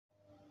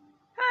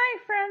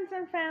friends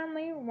and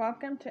family,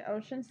 welcome to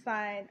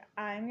Oceanside.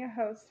 I'm your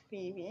host,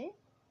 Phoebe.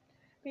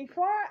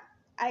 Before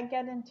I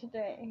get into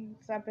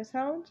today's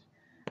episode,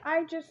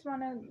 I just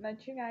want to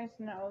let you guys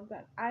know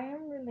that I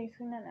am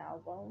releasing an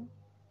album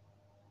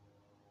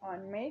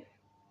on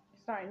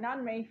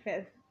not May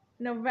 5th,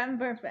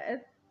 November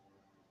 5th.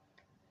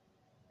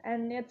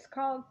 And it's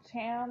called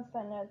Chance,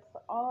 and it's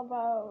all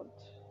about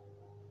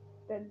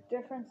the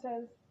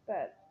differences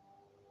that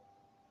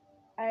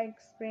I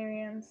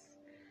experience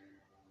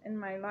in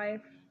my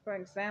life. For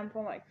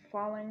example, like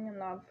falling in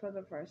love for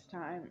the first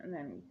time and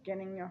then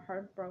getting your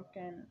heart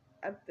broken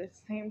at the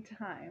same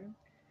time,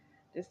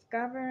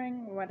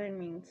 discovering what it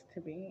means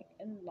to be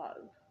in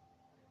love.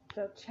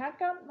 So check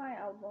out my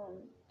album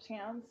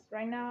Chance.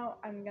 Right now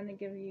I'm gonna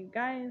give you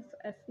guys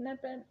a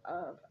snippet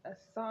of a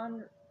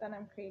song that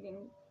I'm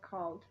creating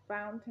called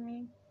Found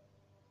Me,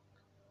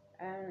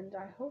 and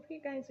I hope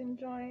you guys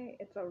enjoy.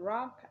 It's a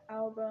rock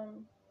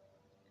album,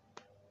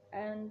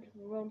 and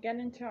we'll get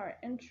into our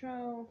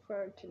intro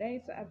for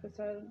today's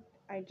episode.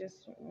 I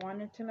just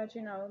wanted to let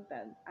you know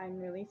that I'm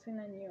releasing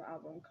a new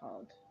album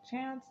called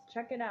Chance.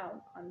 Check it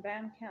out on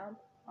Bandcamp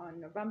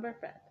on November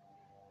 5th.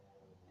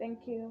 Thank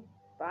you.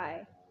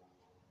 Bye.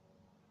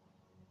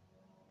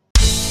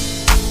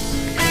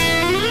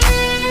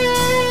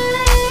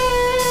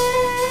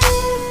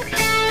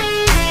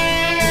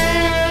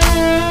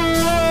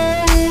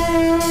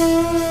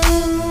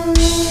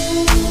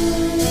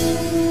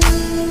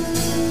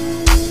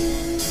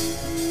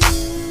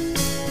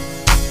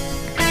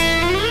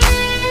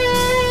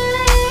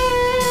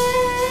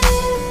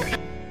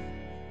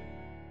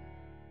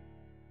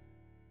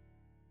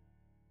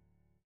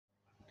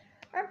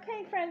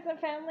 Okay, friends and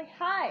family,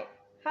 hi,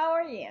 how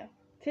are you?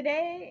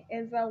 Today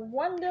is a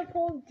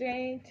wonderful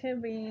day to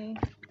be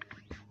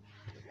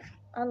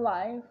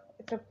alive.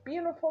 It's a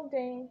beautiful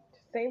day to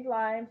save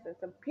lives.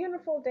 It's a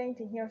beautiful day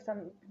to hear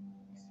some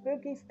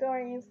spooky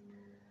stories.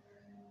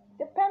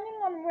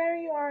 Depending on where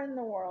you are in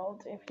the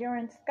world, if you're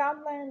in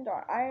Scotland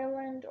or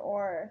Ireland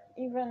or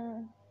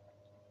even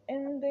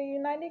in the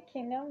United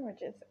Kingdom,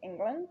 which is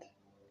England,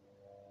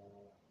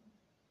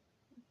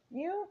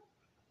 you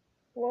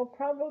will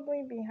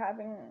probably be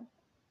having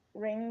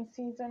rainy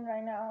season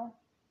right now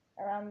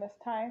around this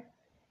time.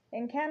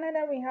 In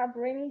Canada, we have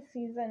rainy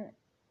season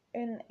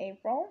in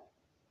April.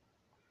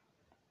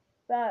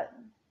 But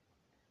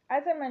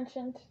as I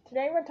mentioned,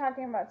 today we're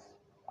talking about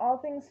all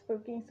things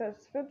spooky. So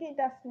spooky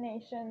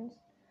destinations,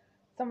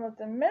 some of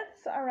the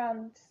myths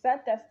around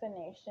set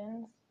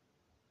destinations,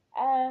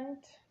 and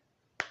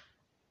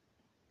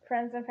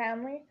friends and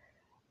family.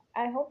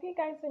 I hope you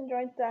guys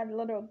enjoyed that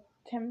little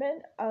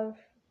tidbit of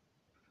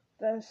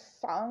the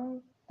song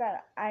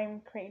that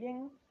I'm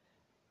creating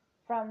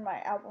from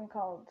my album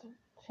called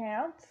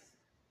Chance.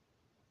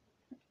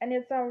 And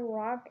it's a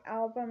rock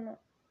album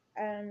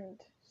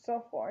and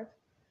so forth.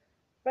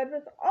 But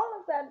with all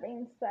of that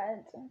being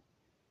said,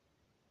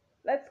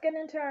 let's get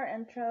into our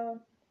intro.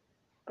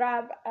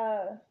 Grab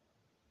a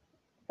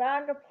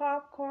bag of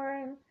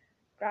popcorn,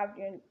 grab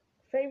your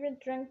favorite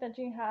drink that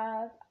you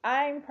have.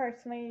 I'm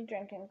personally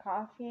drinking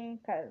coffee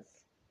because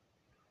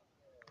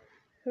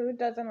who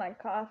doesn't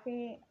like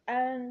coffee?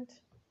 And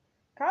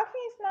coffee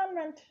is not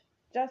meant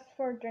just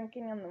for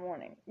drinking in the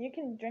morning. You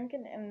can drink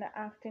it in the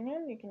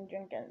afternoon, you can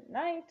drink it at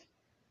night.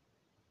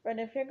 But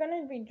if you're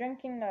going to be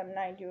drinking at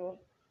night, you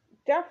will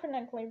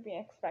definitely be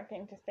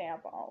expecting to stay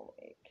up all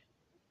week.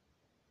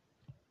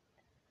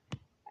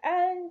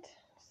 And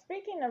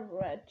speaking of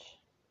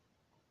which,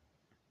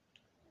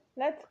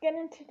 let's get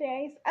into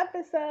today's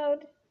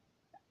episode.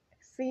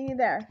 See you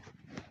there.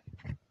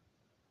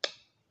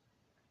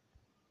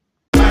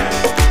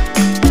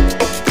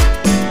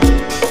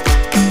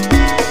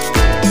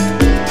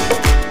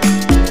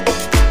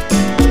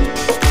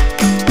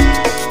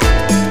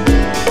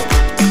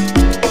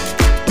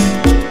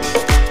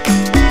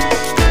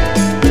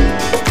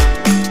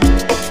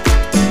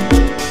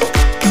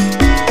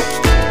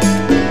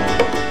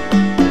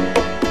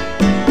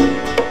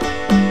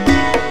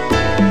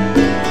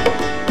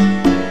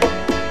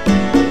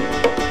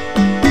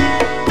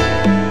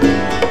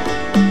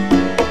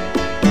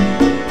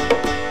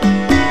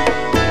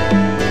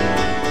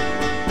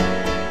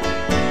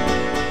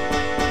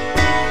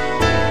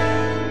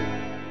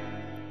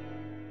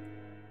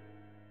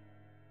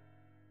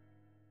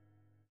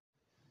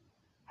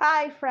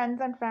 Hi,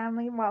 friends and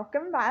family,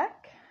 welcome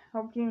back.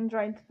 Hope you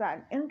enjoyed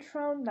that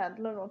intro, that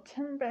little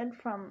tidbit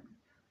from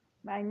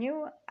my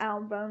new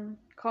album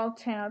called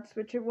Chance,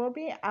 which it will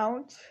be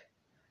out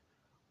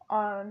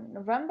on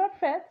November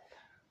 5th,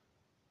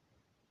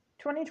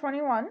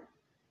 2021.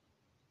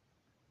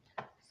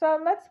 So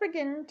let's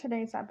begin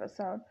today's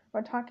episode.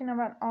 We're talking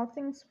about all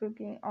things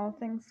spooky, all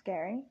things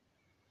scary.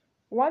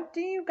 What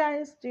do you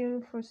guys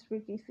do for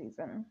spooky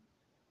season?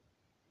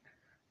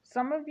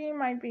 Some of you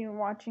might be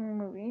watching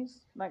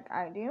movies like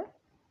I do.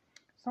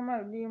 Some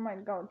of you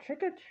might go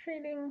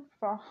trick-or-treating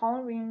for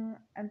Halloween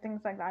and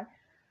things like that.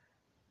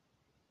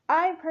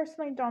 I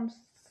personally don't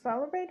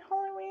celebrate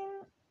Halloween.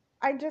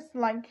 I just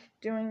like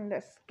doing the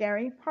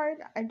scary part.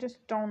 I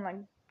just don't like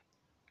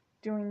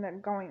doing the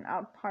going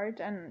out part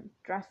and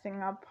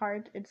dressing up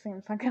part. It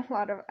seems like a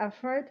lot of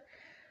effort,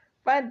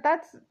 but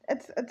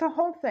it's a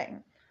whole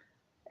thing.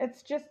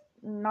 It's just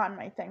not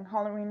my thing.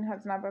 Halloween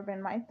has never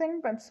been my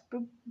thing, but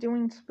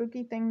doing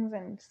spooky things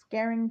and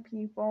scaring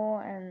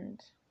people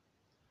and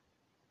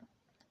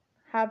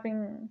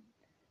having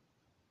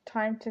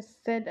time to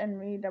sit and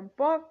read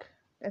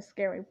a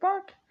scary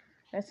book,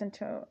 listen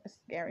to a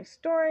scary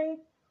story,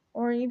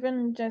 or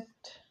even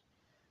just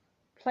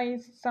play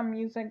some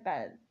music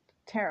that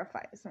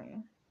terrifies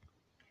me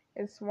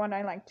is what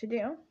I like to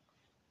do.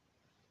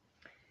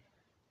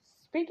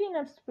 Speaking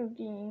of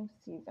spooky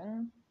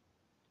season,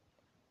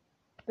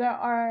 there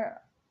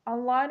are a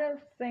lot of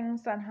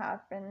things that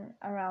happen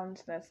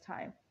around this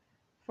time.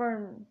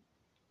 For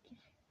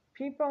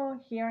people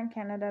here in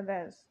Canada,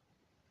 there's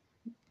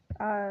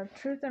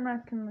Truth and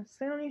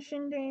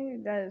Reconciliation Day,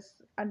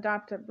 there's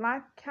Adopt a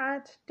Black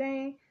Cat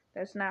Day,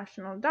 there's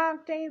National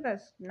Dog Day,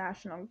 there's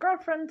National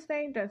Girlfriend's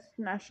Day, there's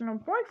National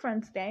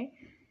Boyfriend's Day,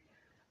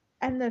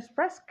 and there's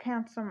Breast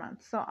Cancer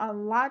Month. So a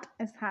lot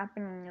is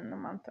happening in the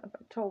month of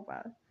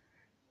October,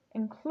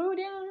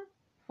 including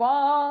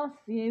fall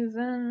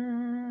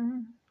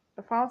season.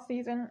 The fall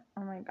season,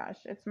 oh my gosh,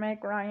 it's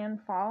Meg Ryan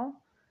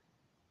fall.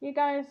 You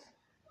guys,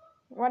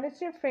 what is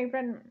your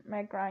favorite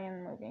Meg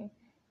Ryan movie?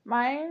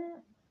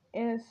 Mine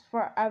is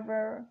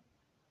Forever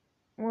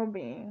Will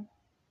Be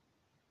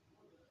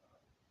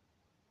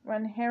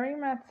When Harry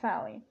Met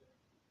Sally.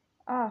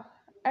 Oh,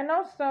 and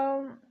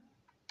also,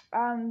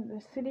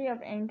 The City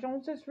of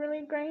Angels is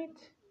really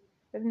great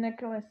with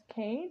Nicolas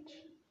Cage.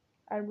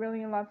 I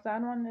really love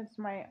that one. It's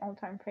my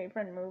all-time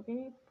favorite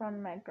movie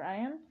from Meg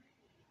Ryan.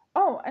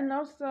 Oh, and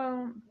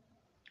also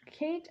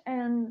Kate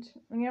and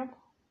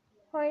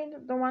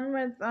Leopold, the one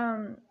with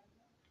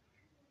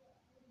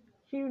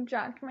Hugh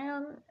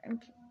Jackman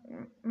and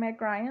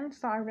Meg Ryan.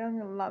 So I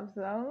really love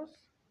those.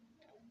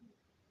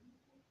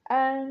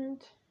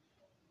 And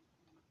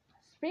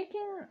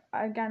speaking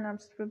again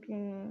of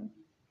spooky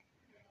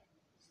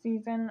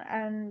season,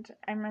 and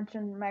I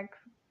mentioned Meg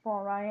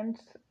Ryan,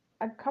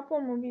 a couple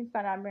movies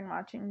that I've been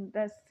watching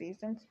this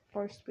season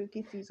for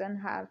spooky season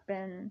have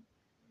been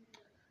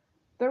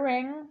The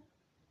Ring.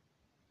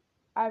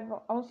 I've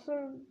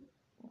also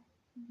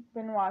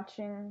been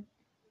watching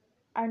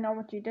I Know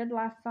What You Did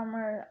Last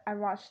Summer. I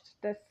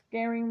watched this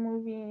scary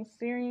movie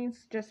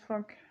series just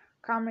for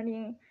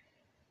comedy.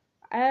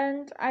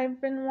 And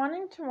I've been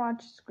wanting to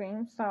watch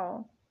Scream,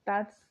 so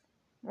that's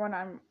what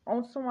I'm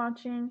also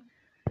watching.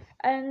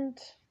 And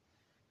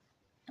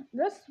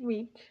this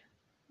week,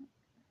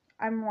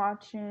 I'm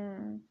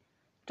watching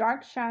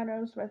Dark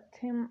Shadows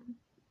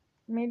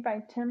made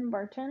by Tim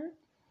Burton,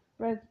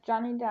 with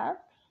Johnny Depp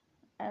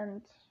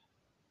and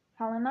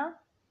Helena.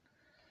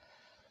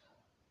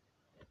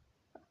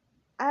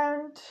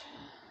 And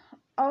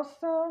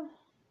also,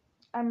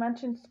 I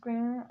mentioned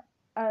Scream.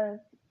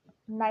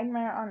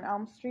 Nightmare on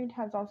Elm Street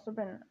has also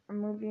been a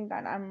movie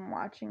that I'm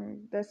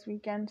watching this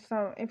weekend.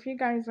 So if you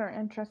guys are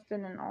interested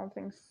in all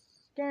things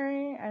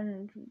scary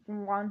and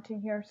want to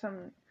hear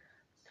some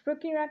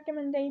spooky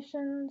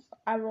recommendations,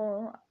 I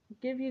will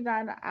give you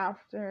that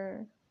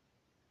after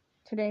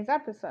today's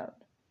episode.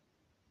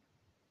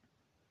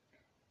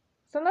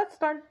 So let's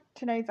start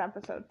today's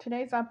episode.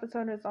 Today's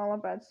episode is all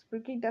about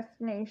spooky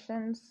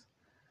destinations.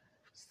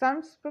 Sorry,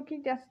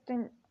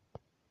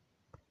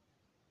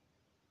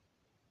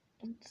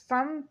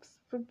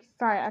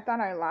 I thought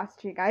I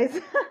lost you guys.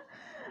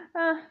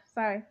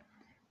 Sorry.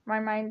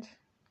 My mind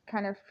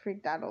kind of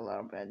freaked out a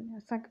little bit.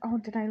 It's like, oh,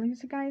 did I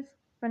lose you guys?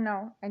 But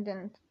no, I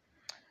didn't.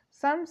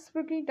 Some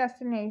spooky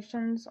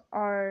destinations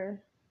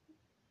are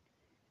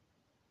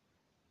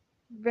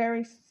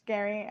very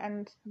scary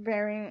and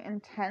very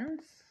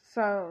intense.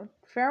 So,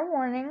 fair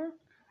warning,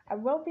 I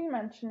will be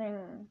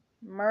mentioning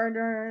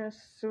murder,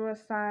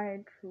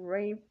 suicide,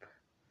 rape,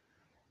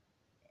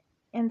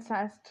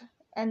 incest,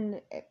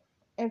 and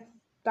if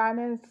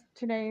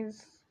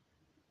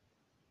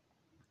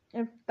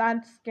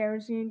that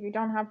scares you, you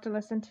don't have to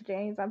listen to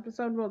today's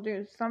episode. We'll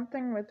do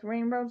something with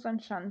rainbows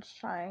and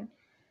sunshine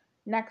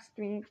next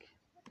week,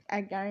 I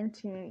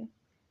guarantee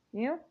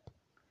you.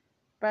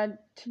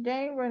 But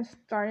today we're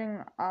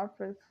starting off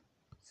with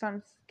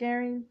some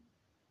scary,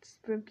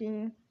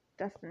 spooky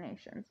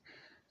destinations.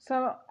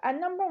 So at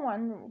number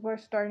 1, we're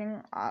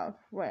starting off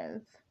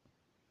with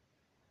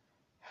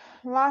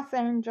Los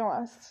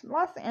Angeles.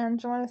 Los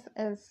Angeles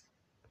is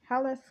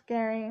hella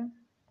scary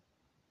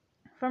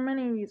for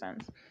many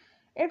reasons.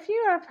 If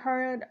you have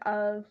heard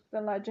of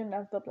the legend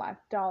of the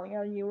Black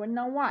Dahlia, you would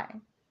know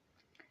why.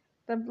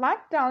 The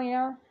Black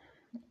Dahlia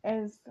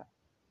is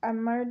a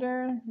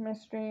murder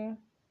mystery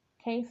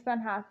case that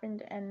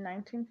happened in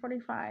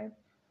 1945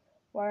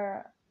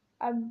 where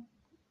a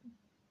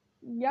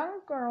young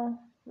girl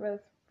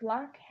with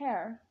black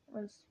hair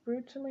was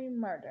brutally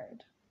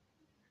murdered.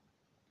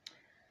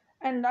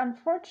 And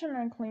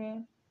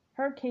unfortunately,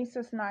 her case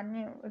is not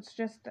new. It's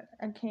just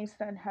a case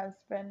that has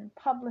been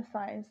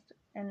publicized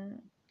in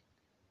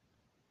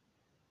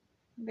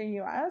the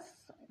US,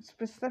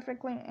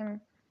 specifically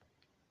in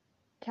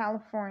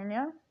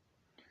California.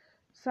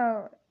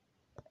 So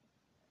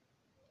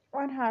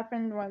what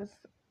happened was,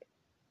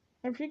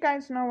 if you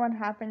guys know what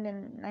happened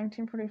in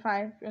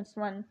 1945, it's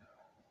when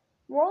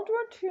World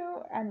War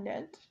II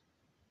ended.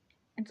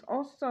 It's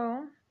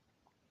also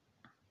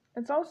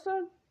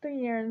the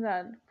year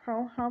that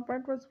Pearl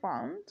Harbor was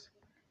bombed,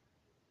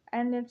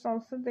 and it's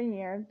also the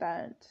year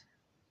that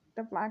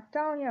the Black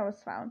Dahlia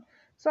was found.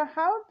 So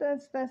how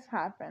does this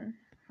happen?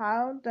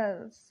 How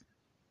does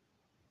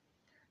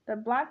the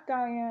Black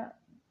Dahlia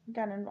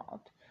get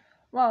involved?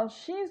 Well,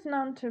 she's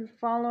known to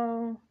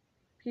follow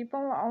people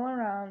all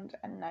around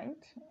at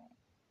night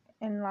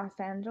in Los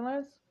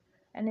Angeles.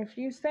 And if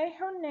you say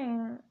her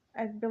name,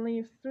 I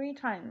believe 3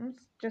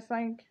 times, just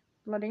like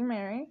Bloody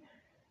Mary,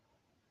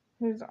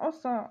 who's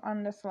also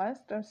on this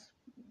list of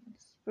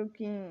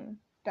spooky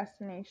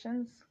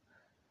destinations,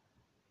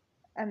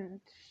 and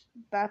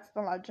that's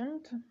the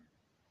legend.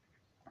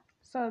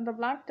 So the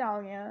Black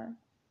Dahlia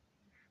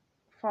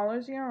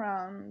follows you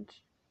around.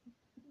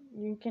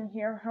 You can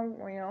hear her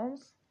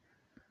wails,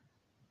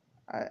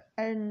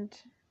 and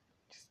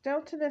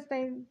still to this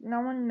day, no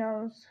one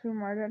knows who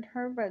murdered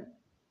her, but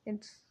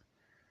it's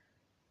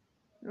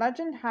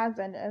legend has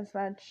it is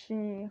that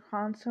she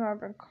haunts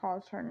whoever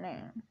calls her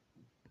name.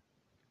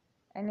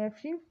 And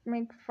if you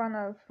make fun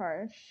of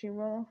her, she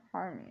will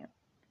harm you.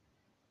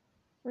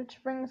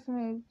 Which brings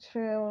me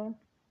to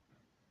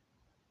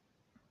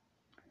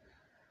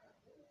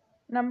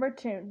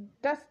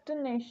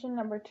destination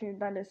number 2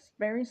 that is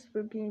very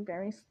spooky,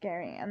 very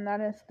scary, and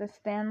that is the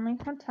Stanley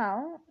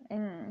Hotel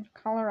in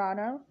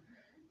Colorado.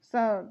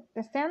 So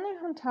the Stanley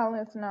Hotel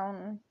is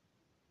known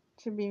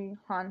to be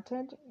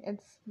haunted.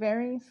 It's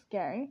very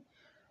scary.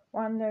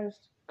 When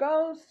there's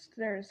ghosts,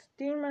 there's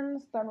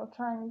demons that will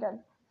try and get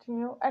to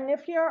you. And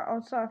if you're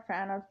also a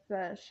fan of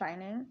The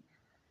Shining,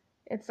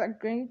 it's a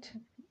great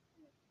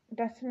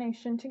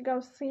destination to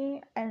go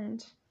see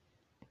and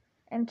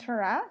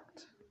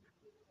interact.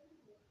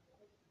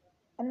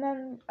 And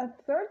then a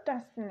third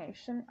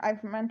destination,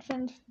 I've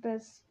mentioned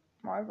this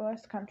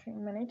marvelous country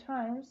many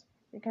times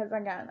because,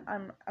 again,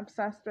 I'm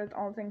obsessed with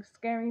all things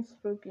scary,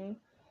 spooky.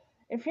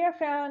 If you're a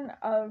fan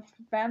of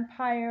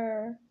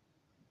vampire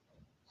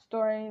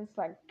stories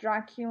like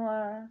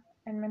Dracula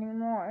and many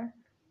more,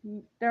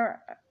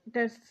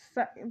 there's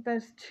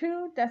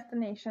 2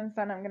 destinations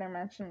that I'm going to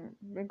mention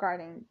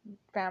regarding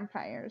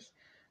vampires.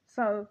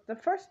 So the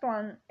first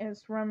one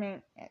is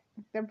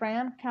the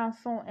Bran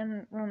Castle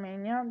in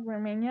Romania.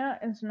 Romania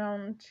is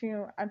known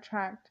to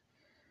attract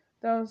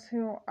those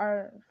who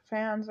are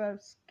fans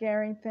of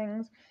scary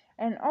things.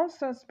 And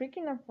also,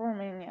 speaking of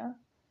Romania,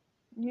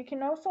 you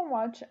can also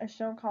watch a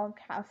show called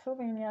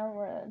Castlevania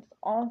where it's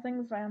all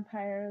things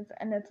vampires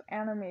and it's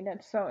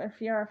animated. So if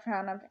you're a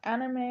fan of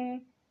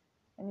anime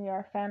and you're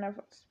a fan of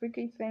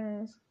spooky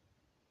things,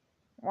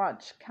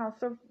 watch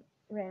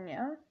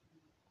Castlevania.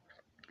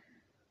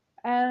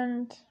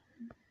 And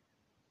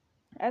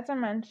as I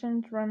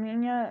mentioned,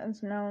 Romania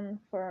is known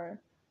for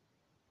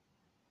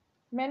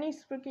many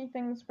spooky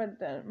things, but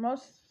the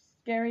most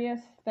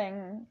scariest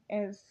thing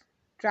is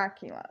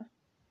Dracula.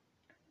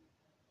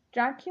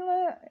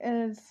 Dracula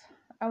is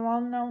a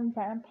well-known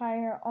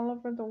vampire all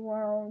over the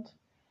world,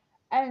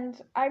 and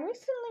I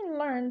recently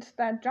learned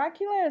that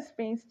Dracula is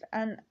based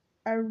on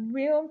a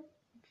real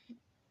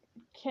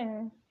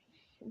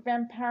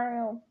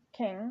vampirial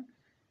king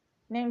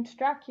named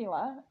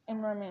Dracula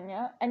in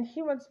Romania, and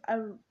he was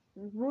a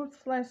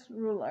ruthless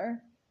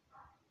ruler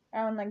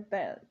around like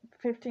the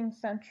 15th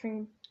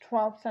century,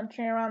 12th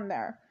century, around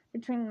there,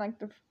 between like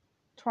the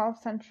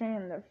 12th century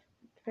and the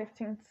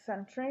 15th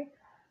century,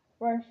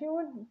 where he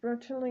would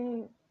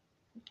brutally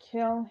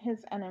kill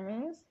his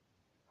enemies,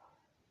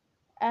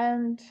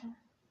 and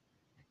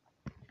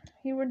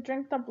he would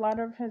drink the blood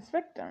of his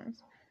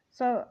victims.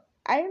 So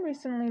I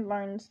recently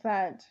learned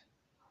that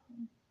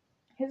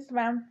his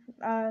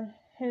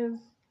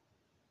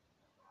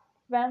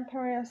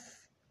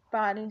vampirous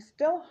body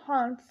still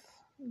haunts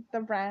the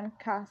Bran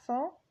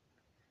Castle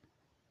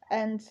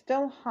and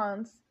still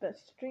haunts the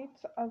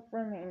streets of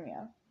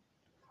Romania,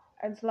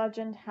 as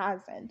legend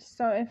has it.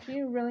 So if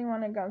you really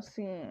want to go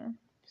see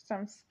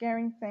some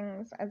scary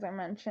things, as I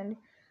mentioned,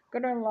 go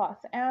to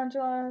Los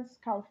Angeles,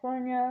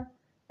 California,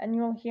 and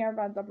you'll hear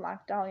about the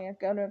Black Dahlia.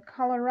 Go to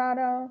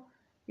Colorado,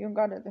 you'll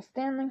go to the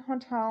Stanley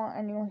Hotel,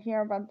 and you'll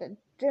hear about the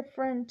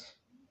different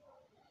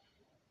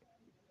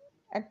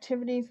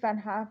activities that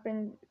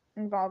happen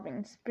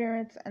involving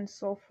spirits and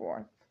so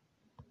forth.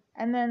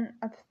 And then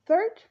a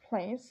third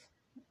place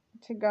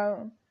to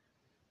go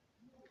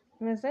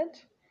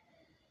visit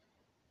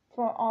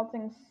for all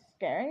things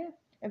scary,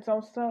 it's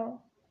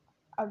also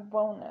a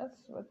bonus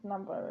with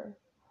number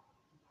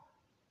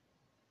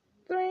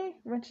 3,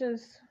 which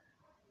is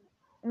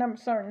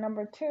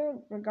number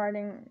 2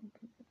 regarding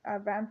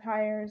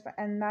vampires,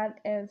 and that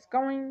is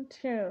going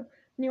to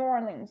New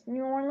Orleans.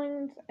 New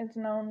Orleans is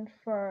known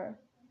for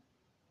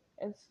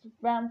its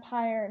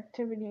vampire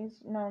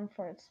activities, known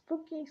for its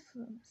spooky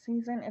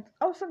season. It's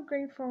also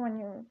great for when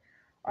you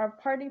are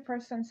a party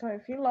person. So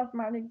if you love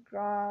Mardi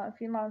Gras, if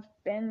you love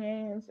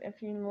beignets,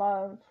 if you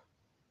love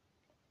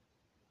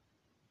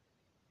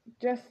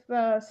just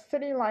the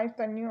city life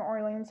that New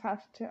Orleans has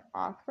to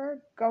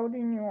offer, go to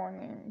New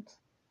Orleans.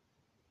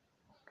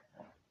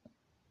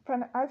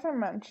 But as I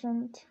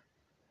mentioned,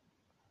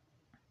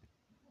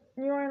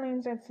 New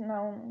Orleans is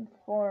known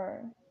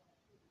for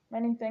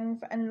many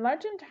things, and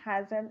legend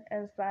has it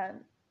is that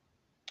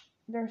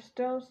there's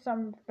still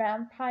some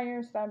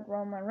vampires that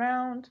roam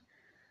around.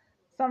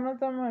 Some of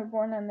them were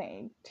born in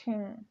the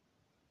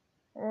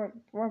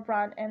were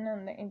brought in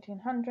the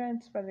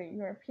 1800s by the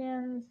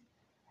Europeans,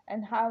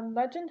 and how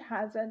legend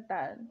has it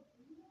that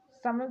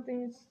some of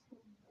these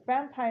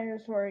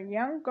vampires were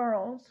young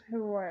girls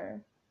who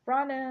were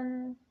brought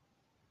in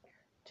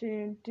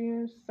to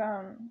do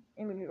some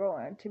illegal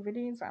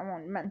activities. I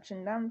won't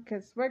mention them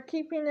because we're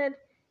keeping it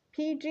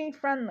PG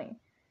friendly.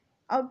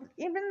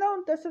 Even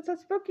though this is a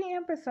spooky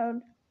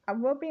episode, I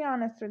will be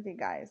honest with you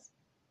guys.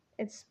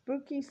 It's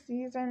spooky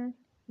season,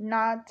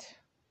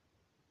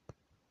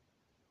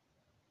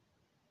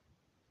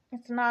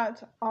 it's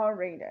not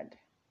R-rated.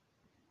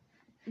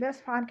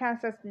 This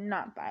podcast is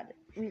not that.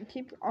 We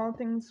keep all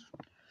things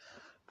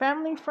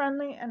family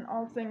friendly and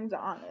all things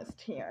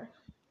honest here.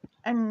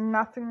 And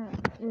nothing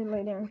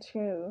relating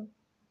to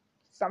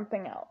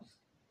something else.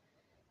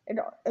 It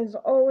is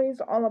always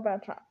all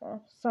about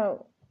travel.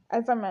 So,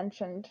 as I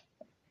mentioned,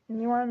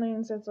 New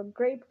Orleans is a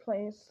great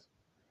place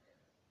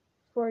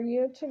for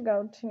you to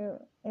go to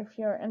if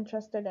you're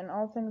interested in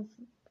all things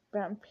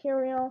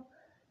vampirial.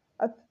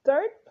 A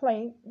fourth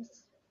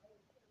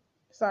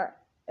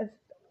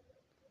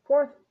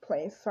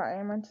place,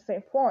 I meant to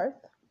say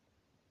fourth.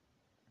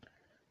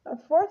 A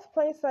fourth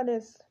place that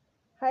is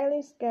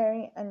highly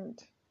scary and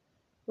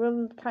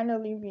will kind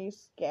of leave you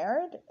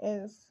scared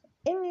is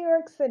in New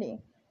York City.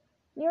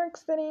 New York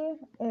City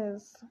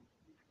is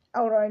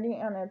already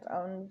on its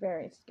own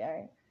very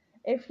scary.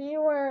 If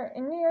you were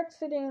in New York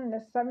City in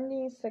the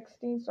 70s,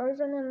 60s, or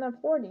even in the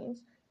 40s,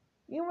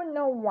 you would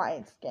know why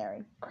it's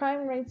scary.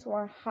 Crime rates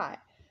were high,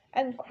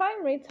 and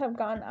crime rates have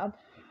gone up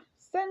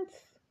since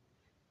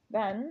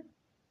then.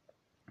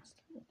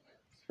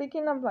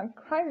 Speaking of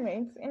crime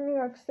rates, in New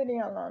York City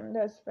alone,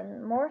 there's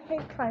been more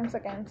hate crimes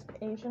against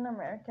Asian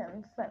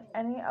Americans than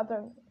any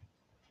other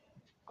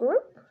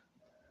group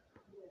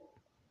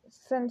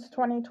since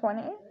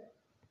 2020.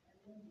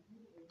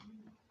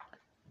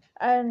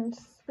 And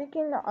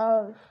speaking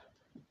of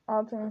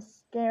all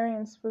things scary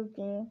and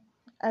spooky,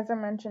 as I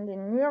mentioned,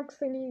 in New York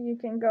City, you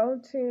can go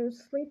to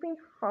Sleepy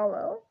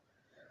Hollow,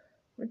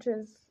 which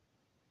is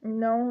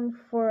known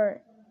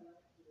for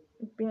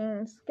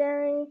being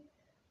scary,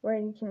 where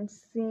you can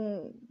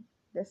see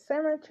the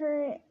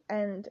cemetery,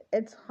 and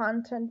it's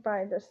haunted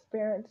by the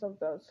spirits of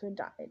those who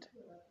died.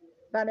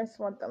 That is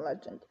what the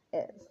legend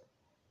is.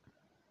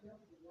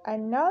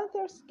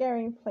 Another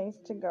scary place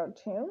to go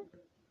to,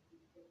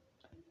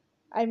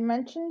 I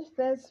mentioned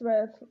this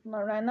with La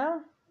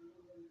Reina,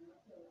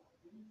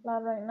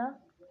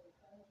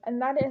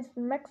 and that is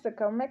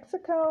Mexico.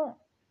 Mexico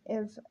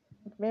is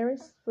very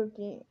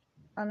spooky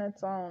on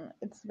its own.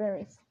 It's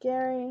very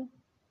scary,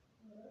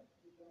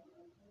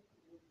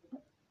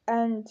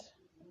 and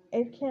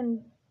it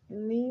can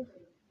leave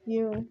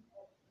you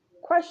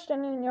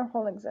questioning your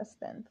whole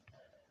existence.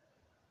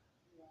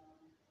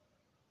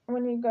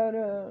 When you go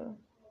to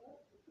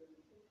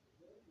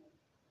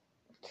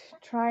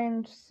try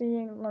and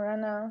see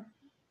Lorena,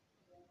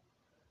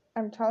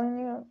 I'm telling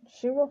you,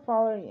 she will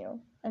follow you,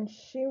 and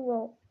she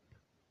will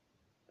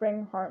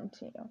bring harm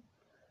to you.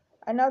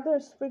 Another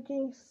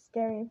spooky,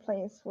 scary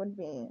place would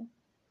be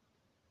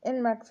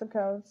in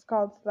Mexico. It's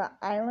called the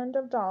Island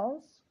of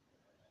Dolls,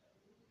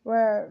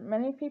 where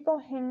many people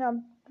hang up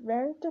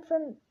very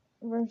different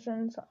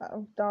versions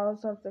of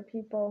dolls of the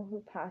people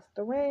who passed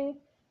away.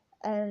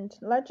 And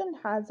legend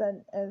has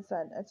it is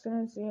that as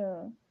soon as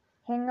you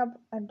hang up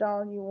a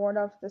doll, you ward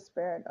off the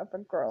spirit of a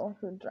girl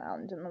who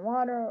drowned in the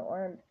water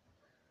or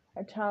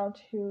a child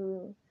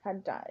who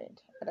had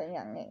died at a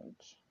young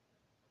age,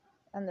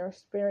 and their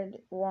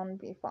spirit won't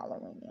be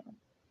following you.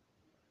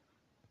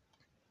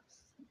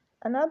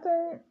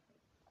 Another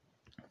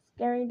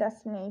scary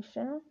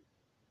destination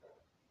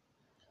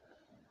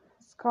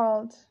is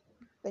called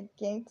the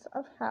Gates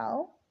of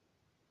Hell,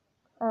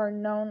 or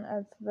known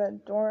as the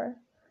Door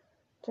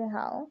to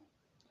Hell,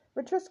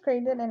 which was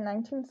created in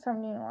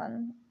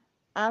 1971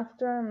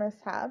 after a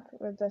mishap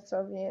with the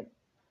Soviet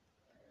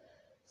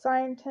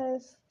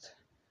scientist.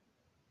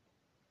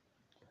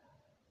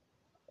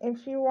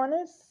 If you want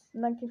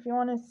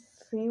to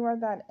see where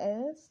that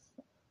is,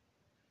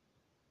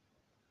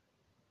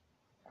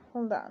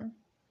 hold on.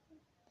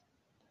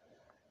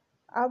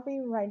 I'll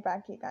be right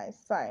back, you guys.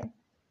 Sorry.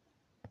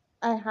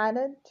 I had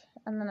it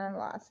and then I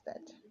lost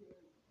it.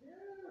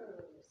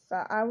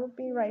 So I will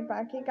be right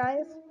back, you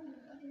guys.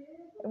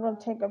 We'll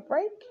take a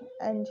break,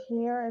 and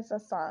here is a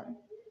song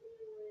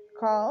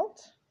called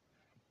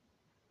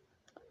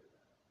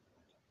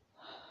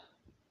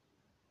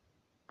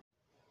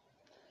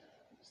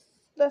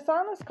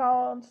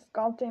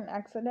Sculpting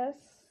Exodus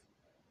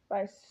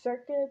by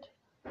Circuit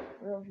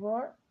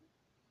Revolt,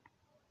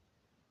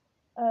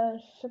 a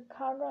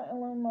Chicago,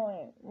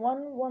 Illinois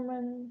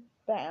one-woman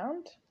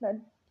band that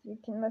You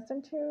can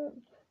listen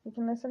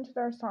to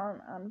their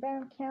song on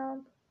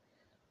Bandcamp.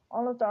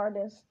 All of the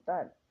artists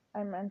that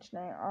I'm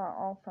mentioning are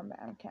all from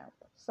Bandcamp.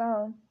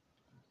 So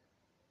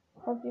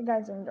hope you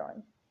guys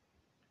enjoy.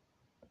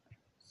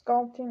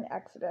 Sculpting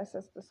Exodus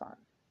is the song.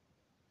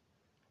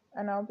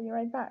 And I'll be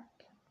right back.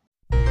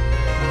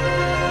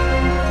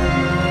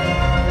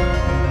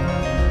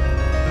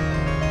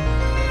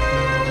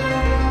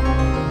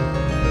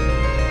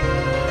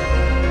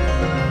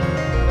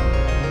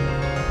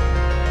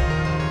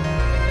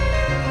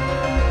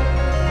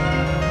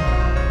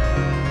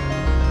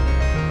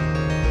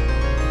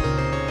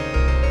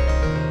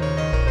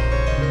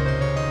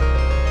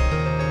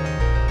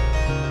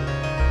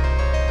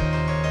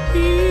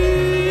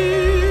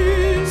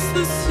 Is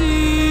the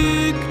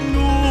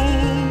signal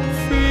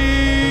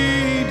free?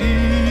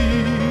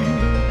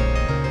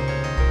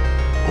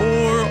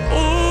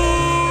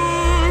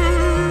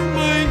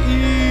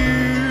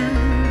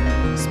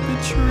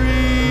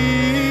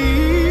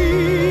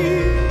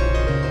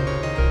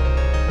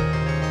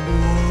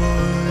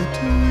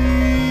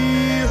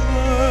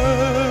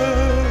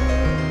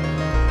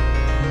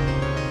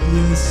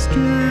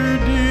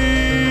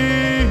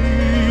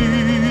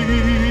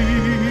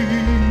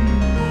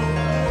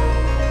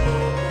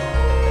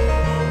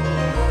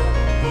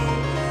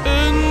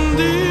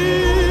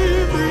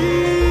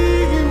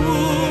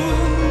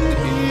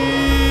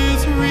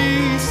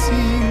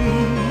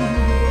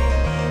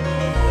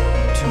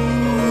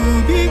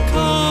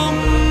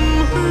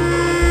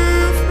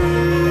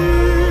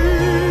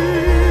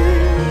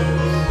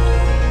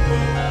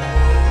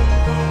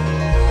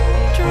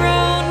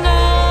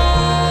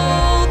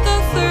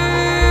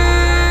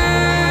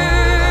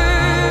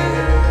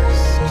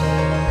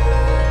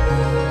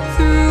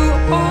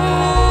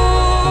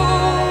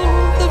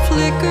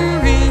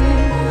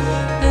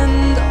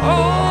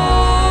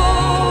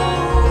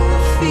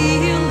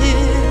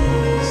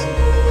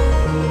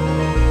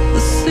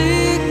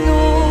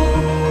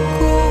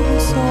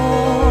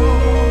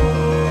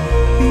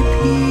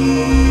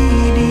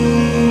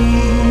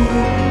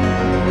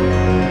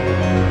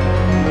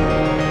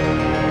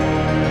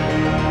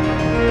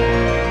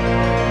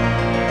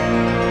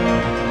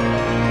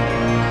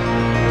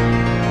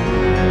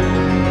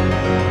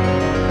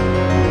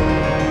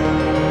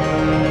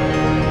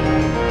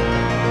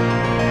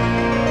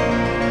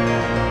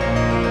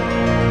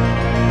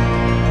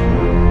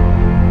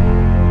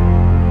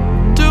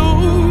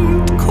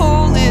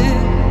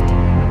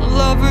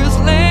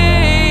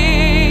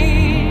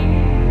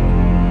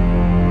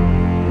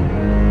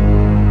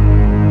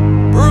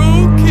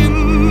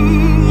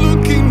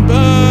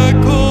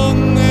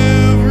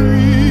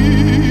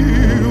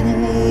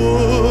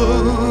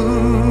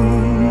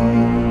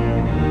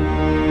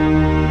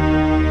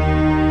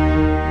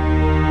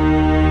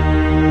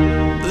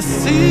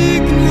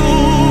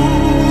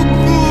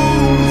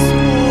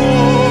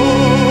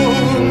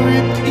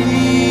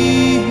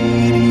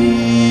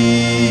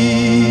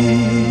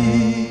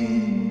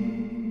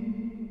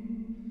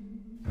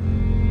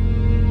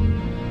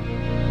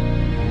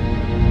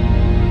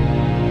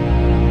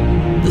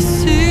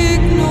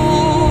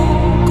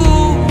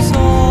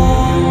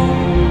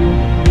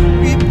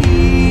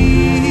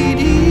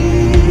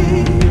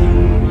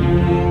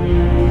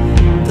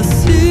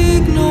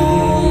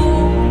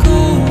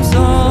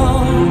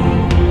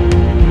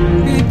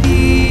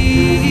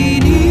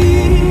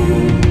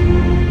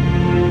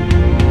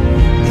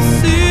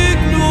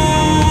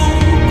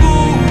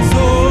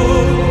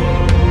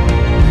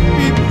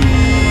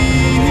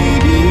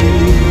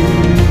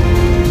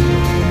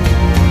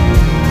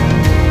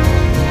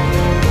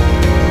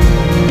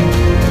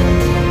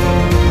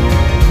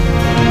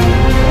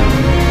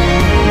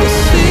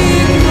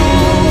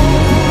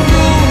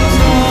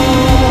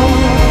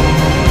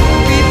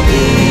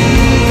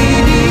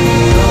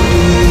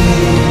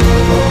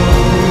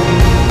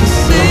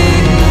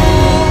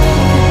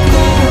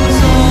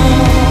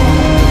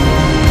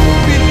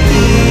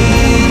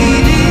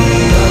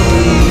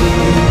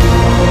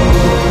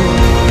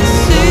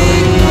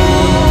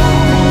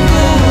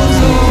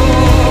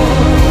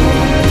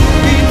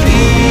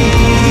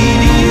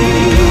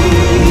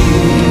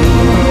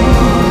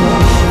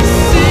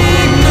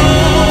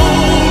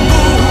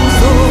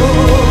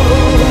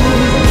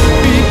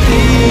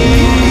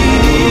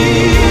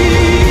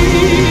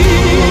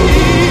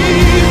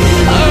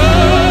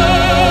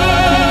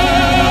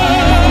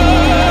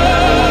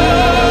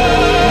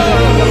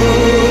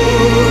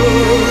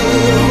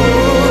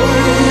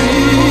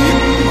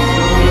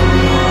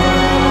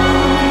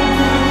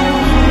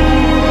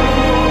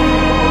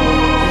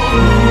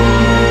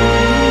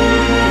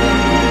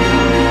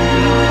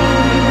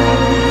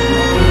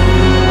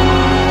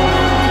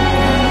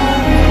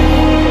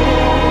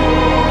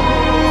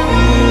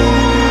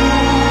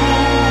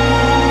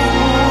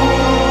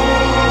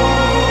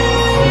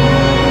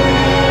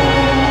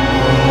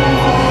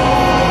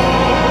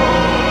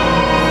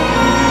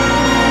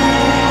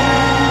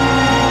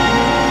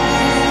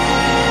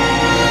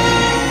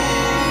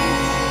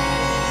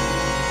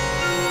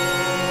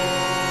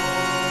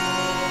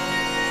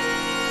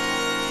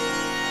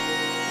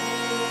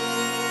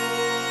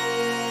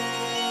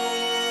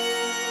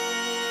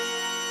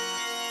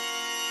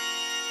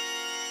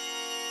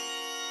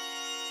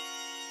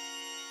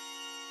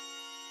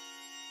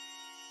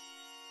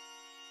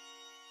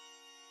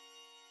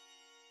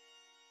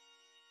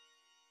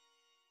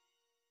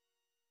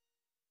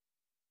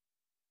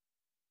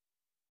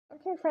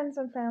 Okay, friends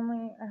and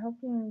family, I hope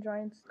you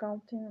enjoyed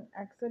sculpting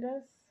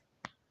Exodus.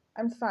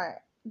 I'm sorry,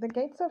 the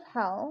gates of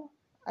hell,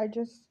 I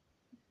just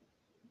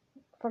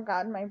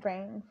forgot, my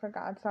brain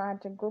forgot, so I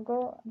had to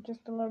Google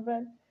just a little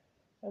bit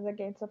where the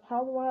gates of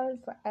hell was,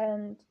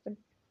 and the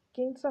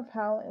gates of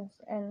hell is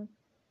in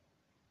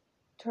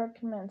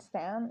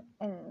Turkmenistan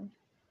in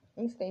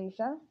East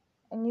Asia,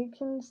 and you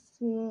can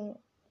see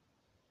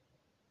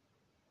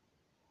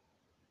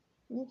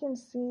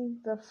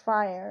the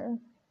fire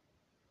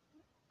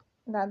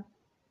that,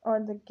 or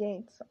the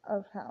gates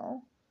of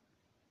hell,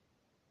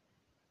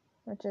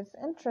 which is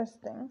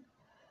interesting.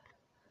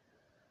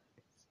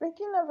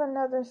 Speaking of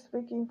another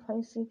spooky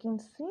place you can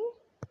see,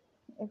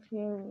 if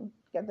you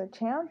get the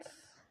chance,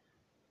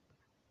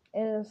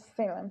 is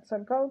Salem. So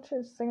go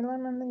to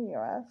Salem in the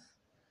US.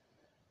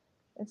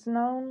 It's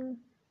known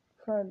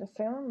for the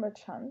Salem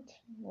witch hunt,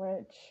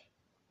 which,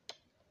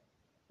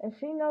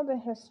 if you know the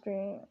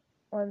history,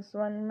 was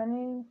when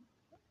many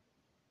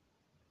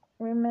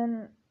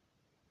women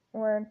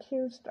were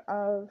accused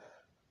of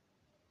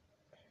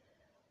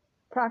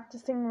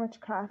practicing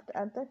witchcraft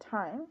at the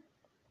time,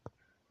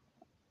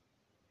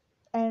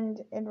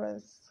 and it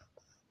was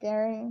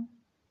scary.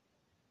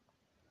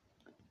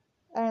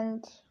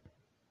 And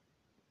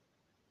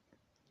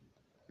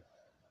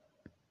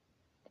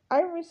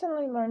I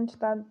recently learned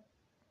that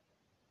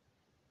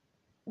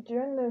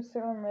during the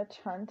Salem witch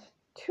hunt,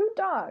 2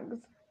 dogs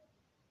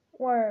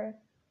were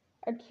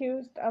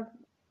accused of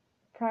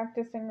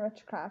practicing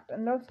witchcraft,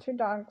 and those 2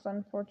 dogs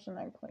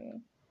unfortunately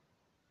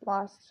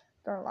lost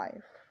their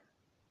life.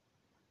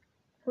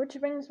 Which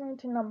brings me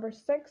to number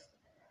 6.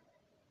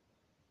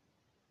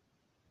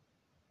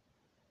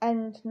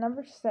 And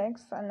number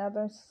 6,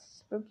 another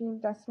spooky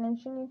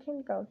destination you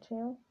can go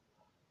to,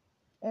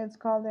 is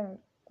called in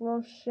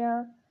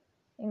Gloucestershire,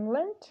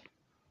 England,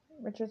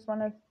 which is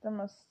one of the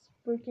most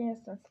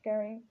spookiest and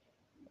scary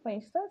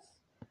places.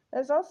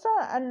 There's also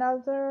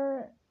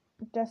another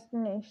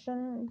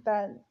destination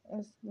that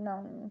is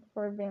known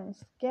for being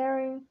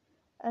scary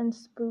and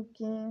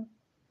spooky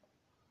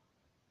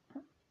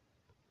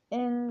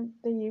in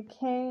the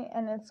UK,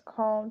 and it's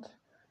called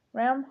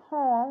Ram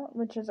Hall,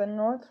 which is in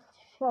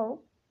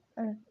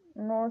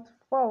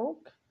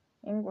Norfolk,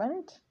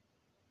 England,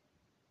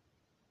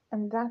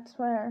 and that's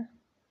where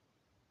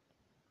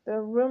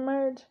the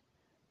rumored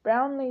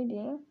brown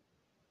lady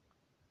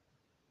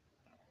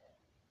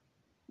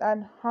that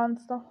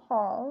haunts the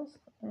halls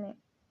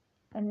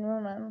in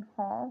Roman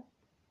Hall,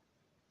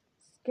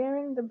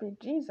 scaring the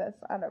bejesus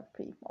out of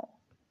people.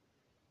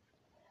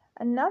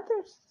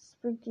 Another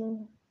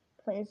spooky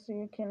place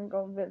you can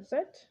go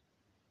visit,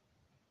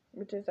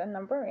 which is at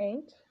number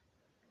 8,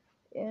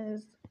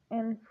 is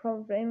in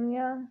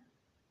Provenia,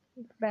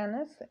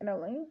 Venice,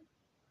 Italy,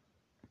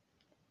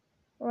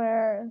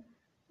 where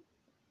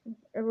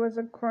it was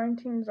a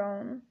quarantine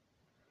zone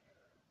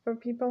for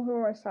people who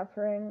were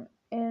suffering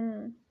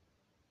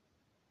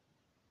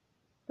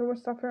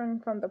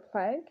from the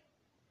plague,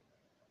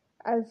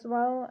 as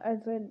well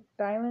as the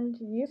island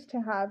used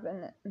to have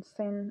an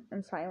insane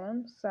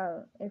asylum.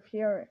 So if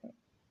you're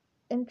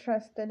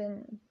interested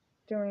in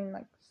doing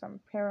like some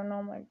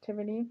paranormal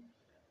activity,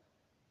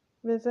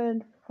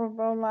 visit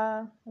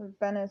Provola,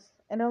 Venice,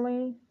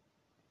 Italy.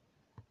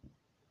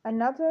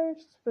 Another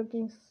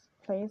spooky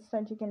place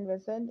that you can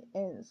visit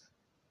is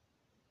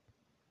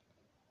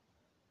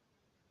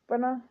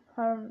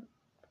Burnaha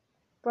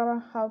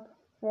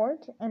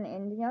Fort in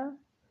India.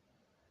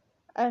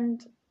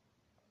 And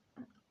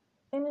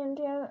in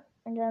India,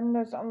 again,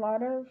 there's a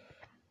lot of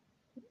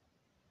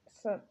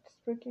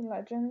spooky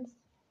legends,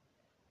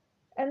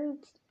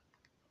 and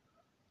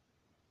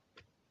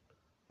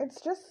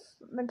it's just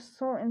like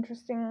so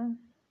interesting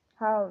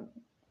how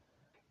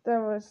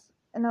there was,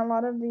 in a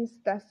lot of these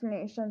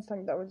destinations,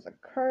 like there was a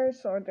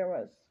curse, or there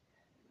was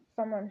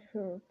someone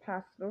who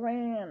passed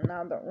away and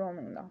now they're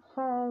roaming the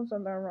halls, or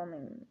they're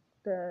roaming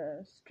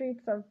the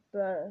streets of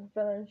the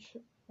village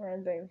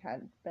where they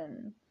had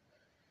been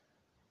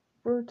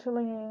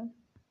brutally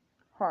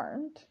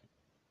harmed.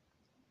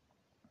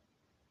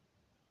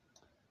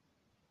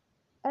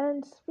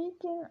 And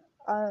speaking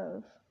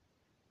of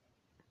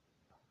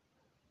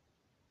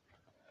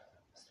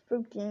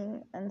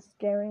spooky and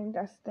scary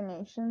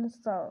destinations,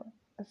 so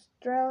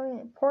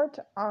Australia, Port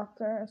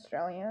Arthur,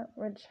 Australia,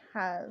 which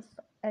has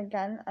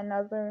again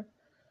another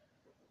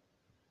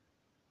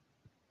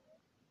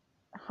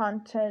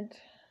haunted,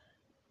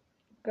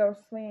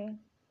 ghostly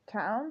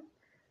town,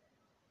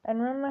 and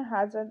rumor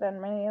has it that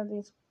many of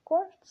these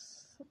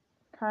ghosts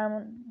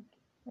come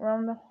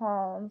roam the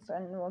halls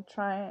and will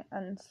try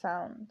and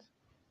sound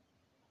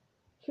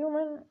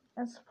human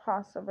as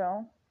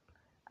possible.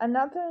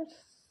 Another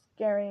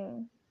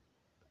scary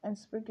and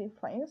spooky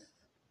place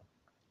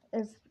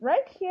is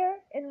right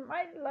here in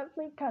my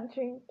lovely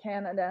country,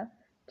 Canada,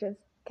 which is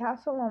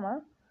Casa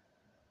Loma.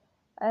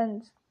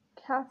 And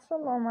Casa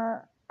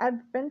Loma,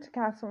 I've been to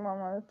Casa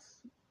Loma.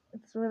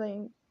 It's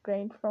really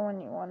great for when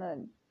you want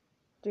to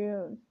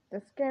do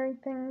the scary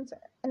things,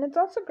 and it's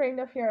also great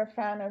if you're a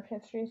fan of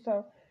history.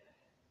 So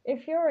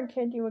if you were a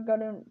kid, you would go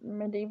to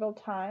medieval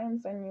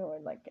times and you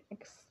would like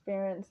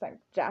experience like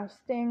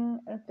jousting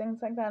and things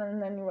like that,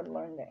 and then you would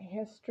learn the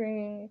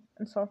history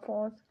and so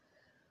forth.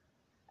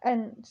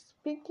 And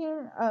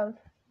speaking of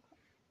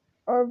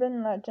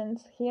urban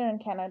legends here in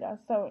Canada,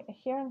 so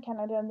here in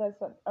Canada,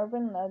 there's an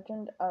urban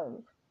legend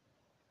of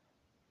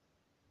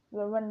the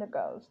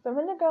Wendigos. The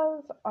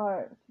Wendigos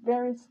are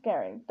very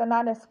scary. They're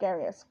not as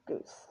scary as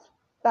Goose.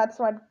 That's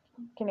what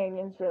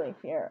Canadians really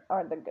fear,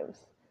 are the Goose.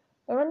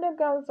 The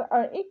Wendigos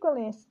are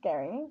equally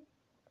scary,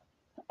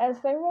 as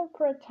they will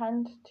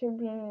pretend to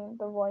be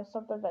the voice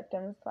of the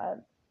victims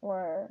that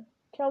were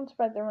killed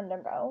by the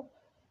Wendigo,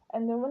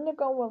 and the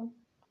Wendigo will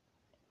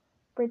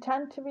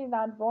pretend to be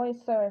that voice.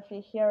 So if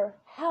you hear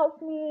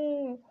 "help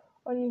me,"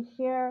 or you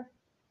hear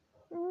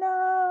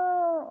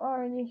 "no,"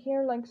 or you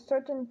hear like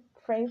certain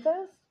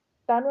phrases,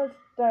 that was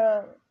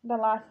the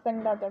last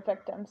thing that the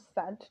victims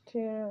said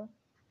to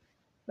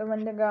the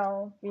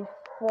Wendigo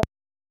before.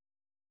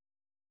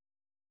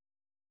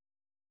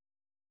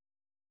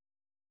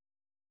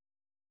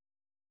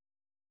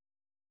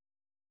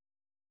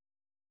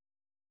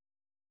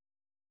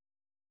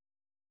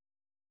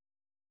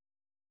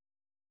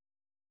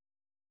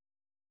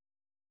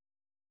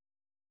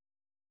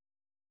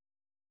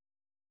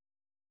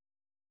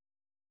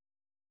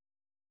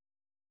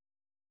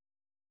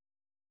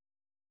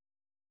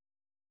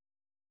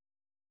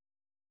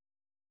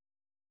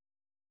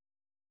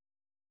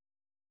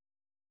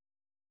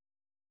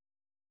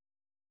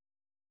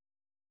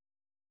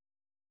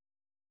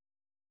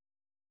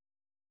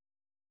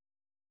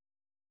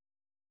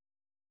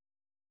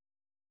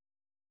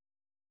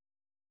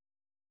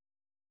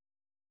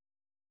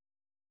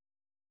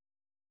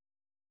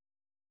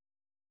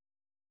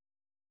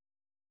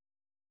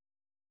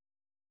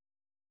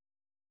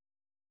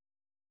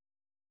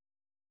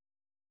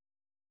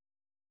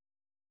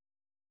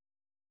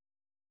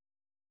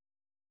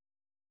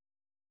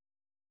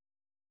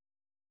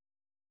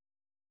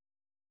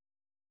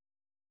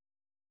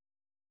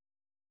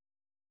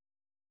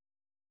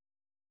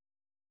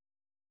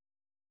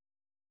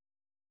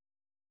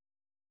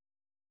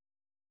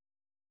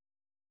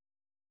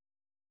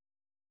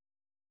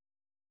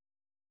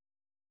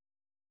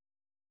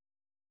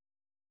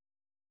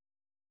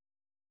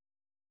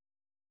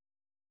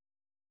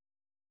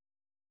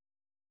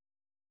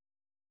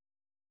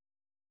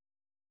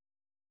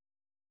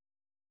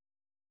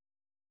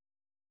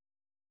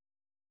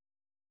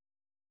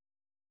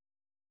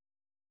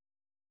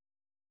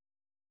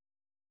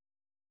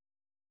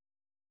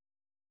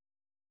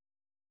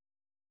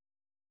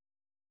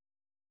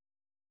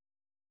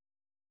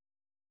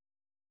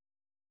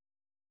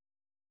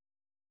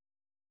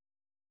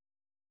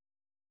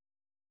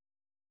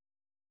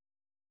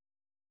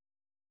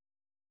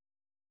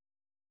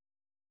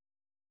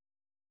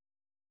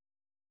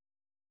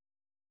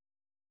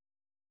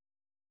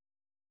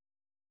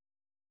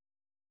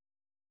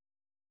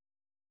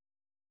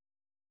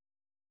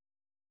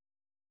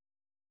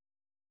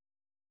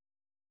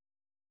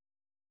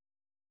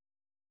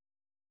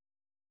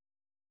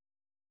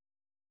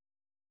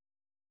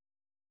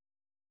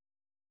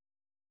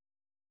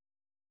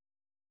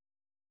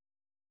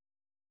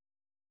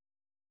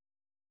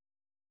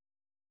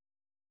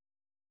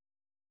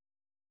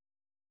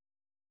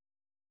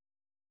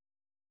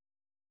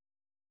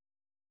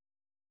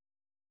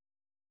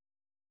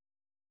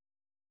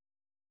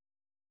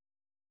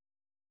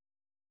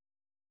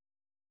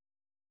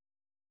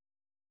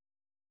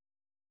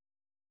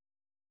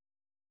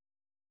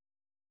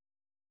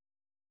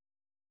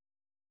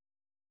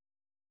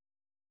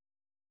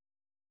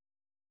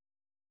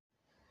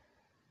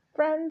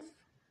 Friends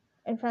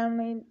and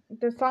family,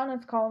 the song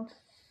is called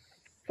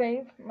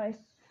 "Save My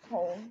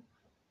Soul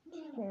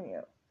to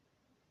You."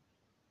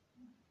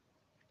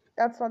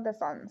 That's what the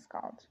song is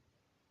called.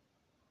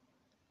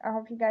 I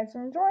hope you guys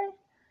enjoy,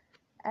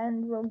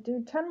 and we'll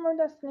do 10 more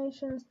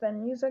destinations,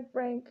 then music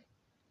break,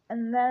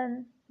 and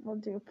then we'll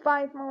do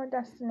 5 more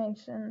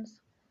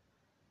destinations,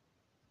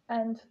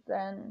 and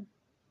then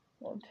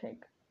we'll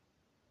take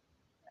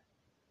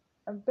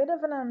a bit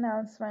of an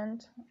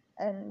announcement,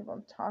 and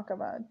we'll talk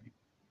about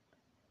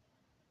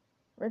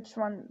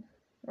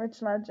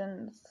which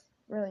legends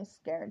really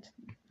scared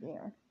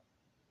you.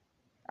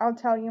 I'll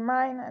tell you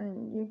mine,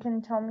 and you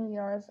can tell me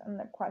yours in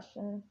the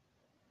question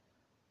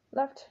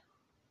left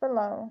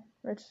below,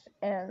 which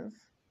is,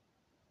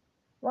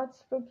 what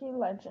spooky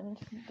legend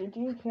did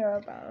you hear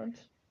about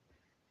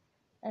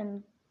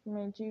and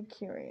made you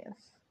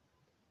curious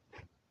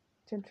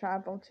to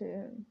travel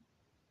to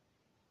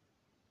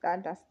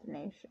that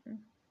destination?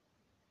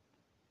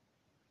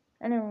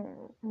 Anyway,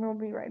 we'll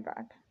be right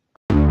back.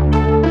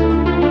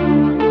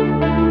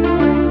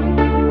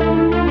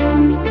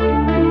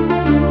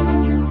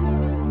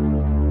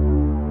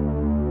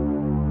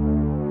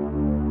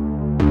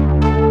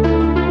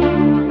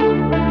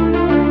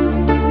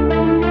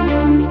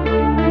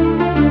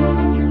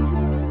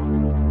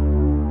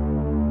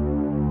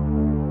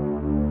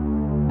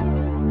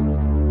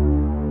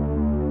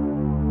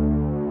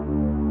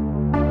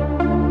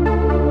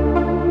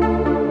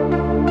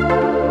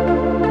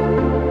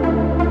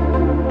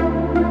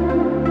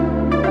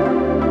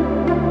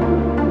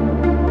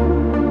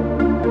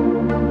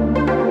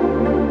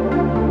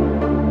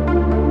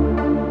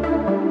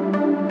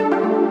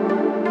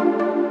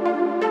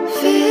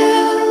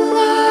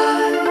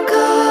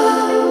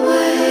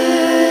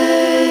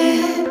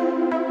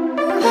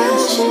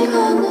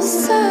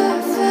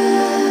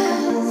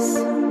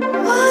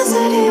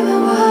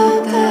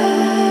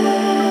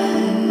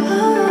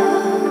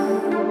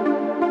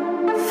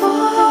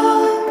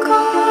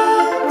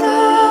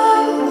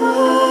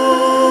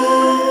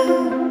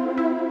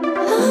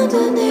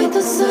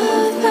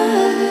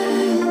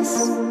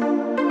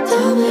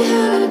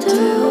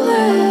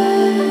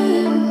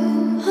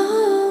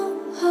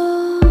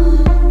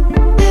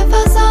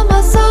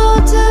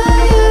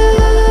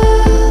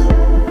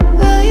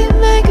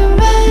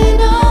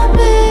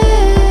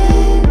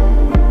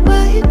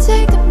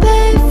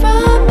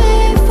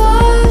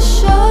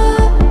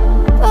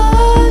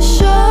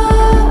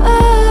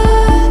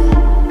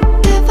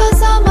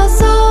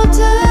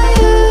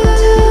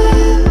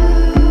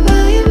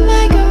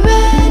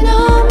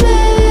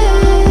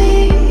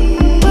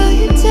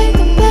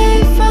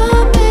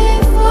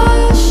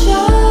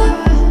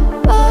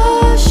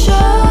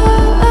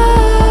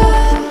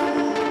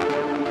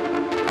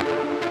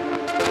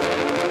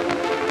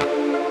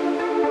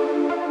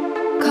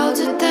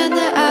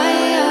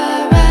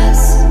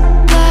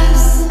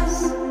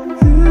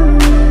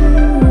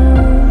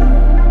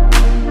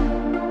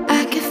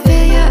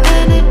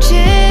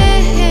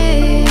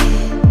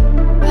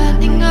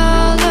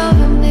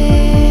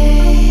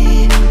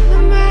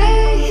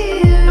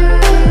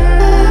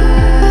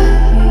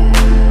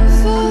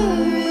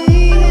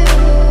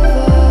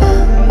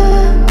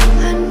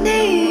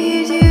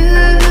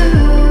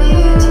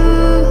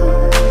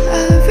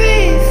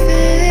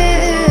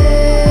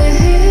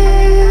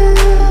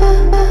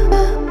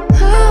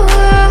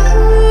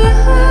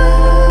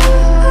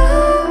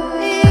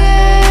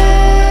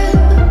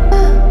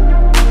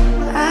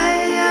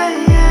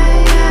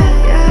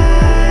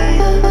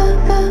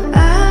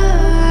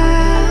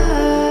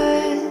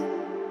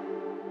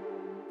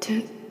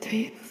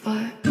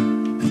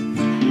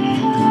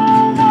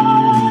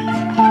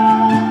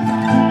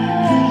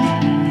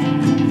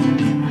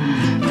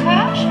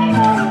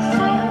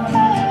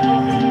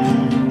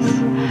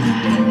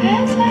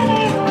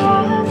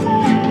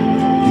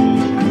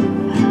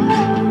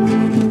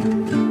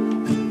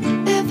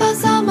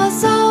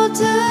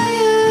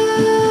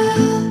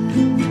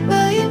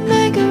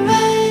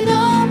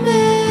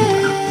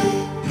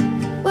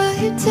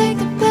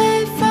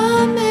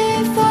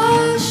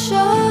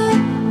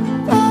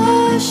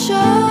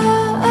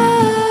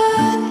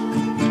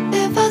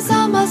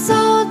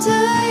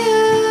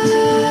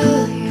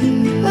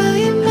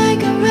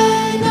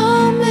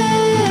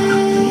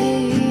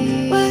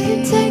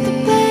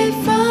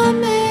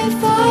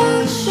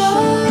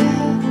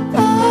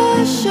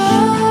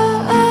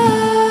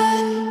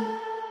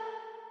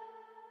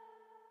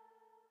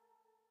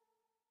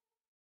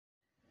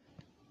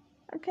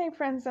 Okay,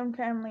 friends and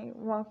family,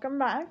 welcome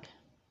back.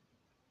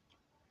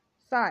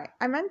 Sorry,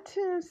 I meant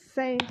to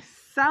say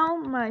Sell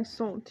My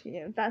Soul to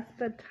You. That's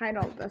the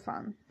title of the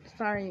song.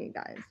 Sorry, you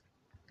guys.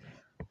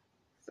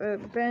 So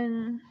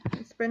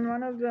it's been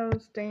one of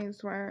those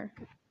days where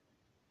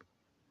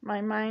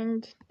my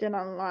mind did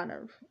a lot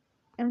of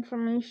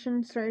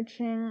information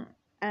searching,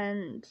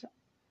 and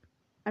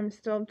I'm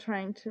still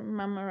trying to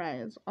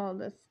memorize all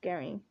the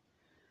scary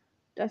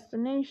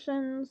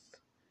destinations.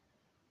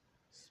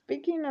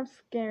 Speaking of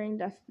scary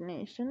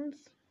destinations,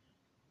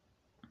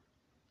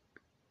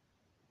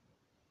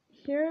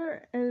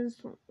 here is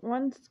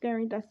one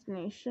scary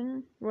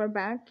destination. We're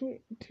back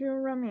to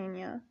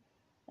Romania,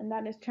 and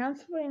that is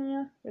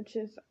Transylvania, which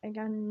is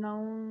again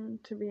known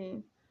to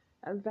be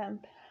a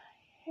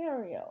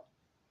vampirial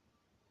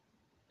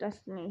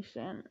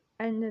destination,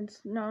 and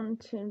it's known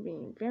to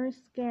be very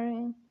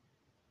scary.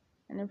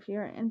 And if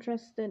you're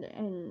interested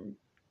in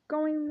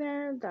going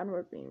there, that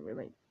would be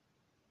really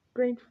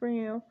great for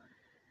you.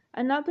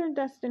 Another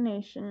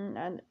destination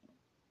that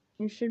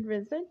you should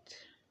visit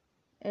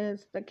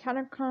is the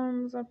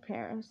Catacombs of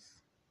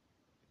Paris.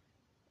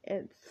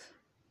 It's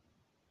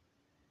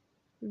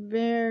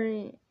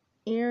very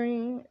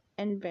eerie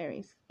and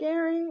very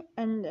scary,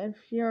 and if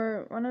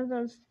you're one of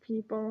those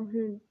people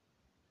who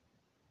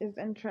is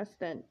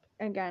interested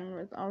again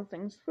with all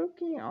things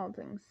spooky, all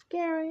things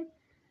scary,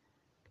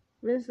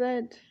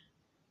 visit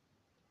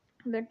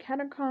the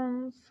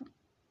Catacombs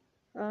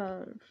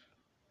of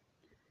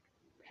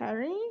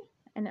Paris.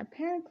 And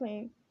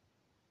apparently,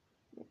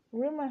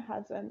 rumor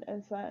has it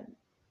is that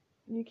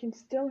you can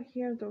still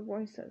hear the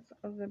voices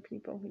of the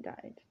people who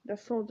died, the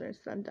soldiers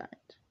that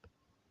died.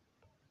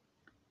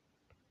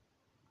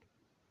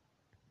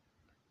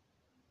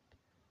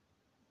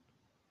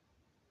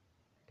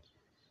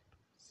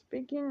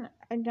 Speaking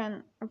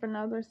again of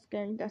another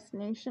scary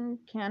destination,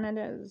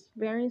 Canada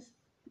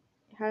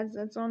has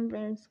its own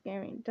very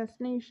scary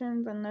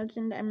destinations and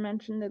legend. I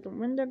mentioned the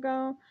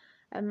Wendigo,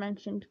 I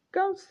mentioned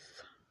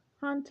ghosts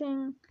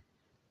haunting,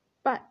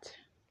 but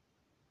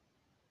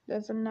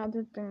there's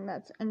another thing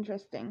that's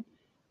interesting.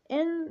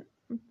 In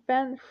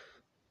Banff,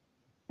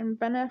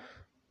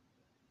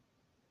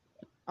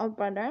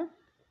 Alberta,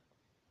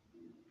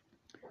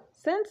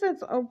 since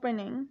its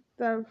opening,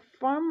 the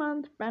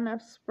 4-month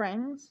Banff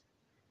Springs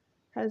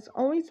has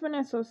always been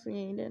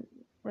associated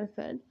with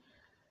it.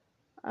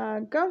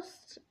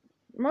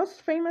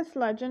 Most famous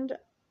legend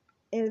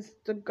is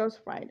the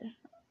Ghost Bride,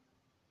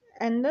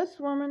 and this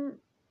woman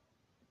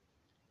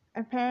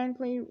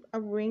apparently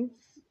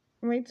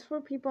waits for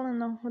people in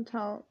the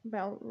hotel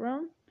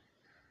ballroom,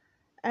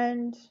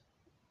 and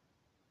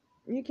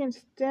you can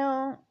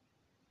still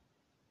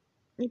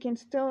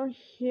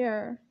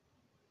hear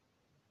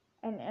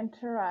and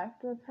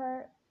interact with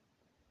her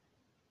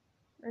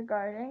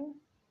regarding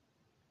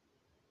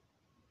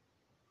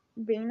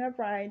being a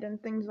bride and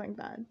things like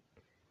that.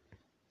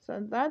 So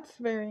that's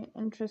very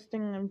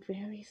interesting and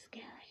very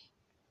scary.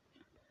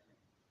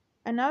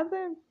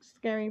 Another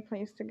scary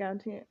place to go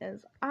to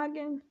is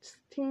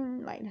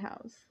Augustine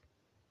Lighthouse.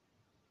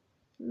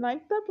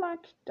 Like the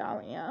Black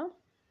Dahlia,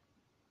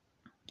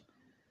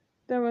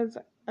 there was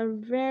a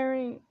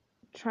very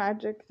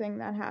tragic thing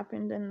that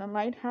happened in the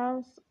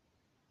lighthouse,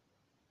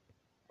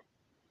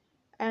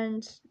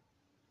 and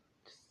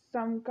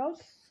some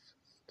ghosts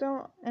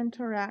still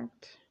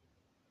interact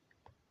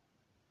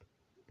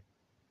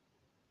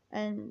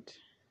and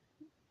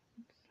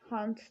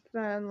haunt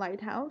the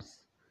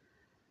lighthouse.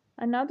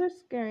 Another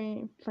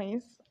scary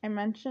place, I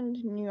mentioned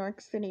New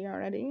York City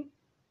already,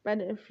 but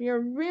if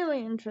you're really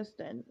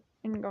interested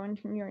in going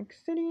to New York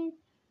City,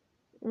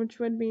 which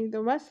would be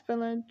the West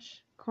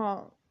Village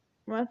the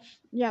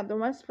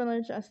West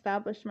Village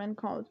establishment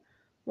called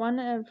One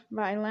If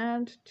by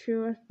Land,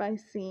 Two If by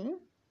Sea.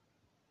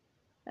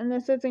 And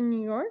this is in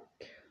New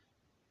York.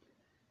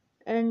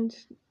 And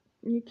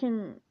you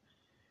can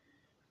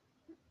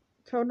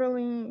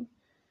totally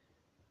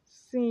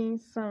see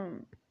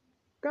some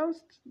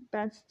ghost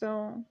that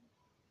still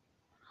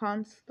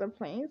haunts the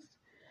place.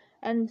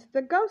 And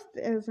the ghost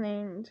is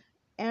named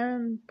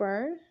Aaron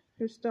Burr,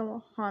 who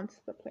still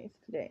haunts the place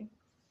today.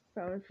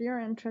 So if you're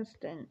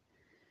interested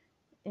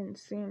in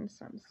seeing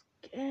some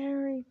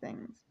scary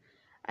things,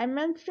 I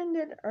mentioned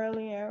it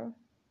earlier,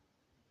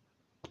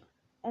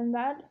 and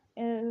that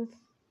is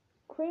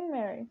Queen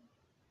Mary.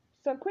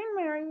 So Queen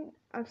Mary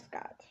of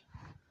Scots,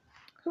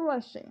 who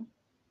was she?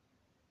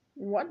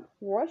 What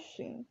was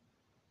she?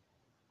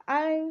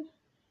 I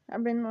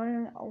have been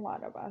learning a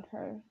lot about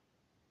her.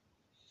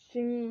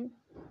 She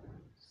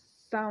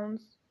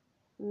sounds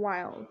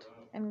wild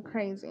and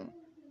crazy.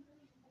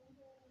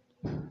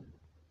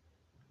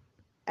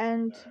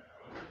 And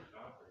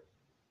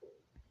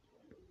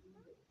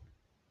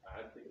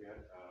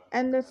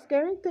the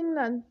scary thing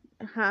that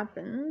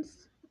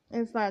happens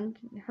is that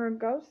her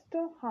ghost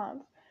still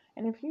haunts,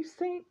 and if you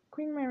say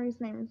Queen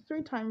Mary's name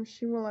 3 times,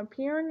 she will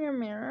appear in your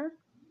mirror.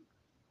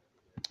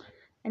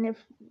 And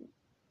if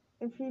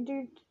you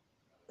do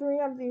 3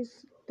 of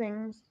these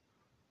things,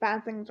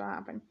 bad things will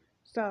happen.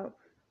 So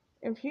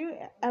if you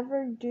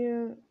ever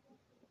do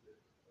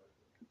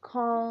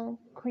call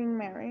Queen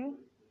Mary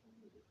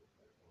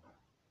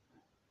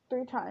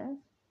 3 times.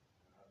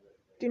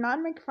 Do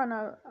not make fun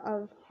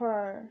of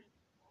her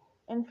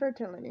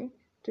infertility.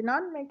 Do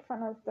not make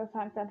fun of the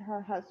fact that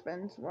her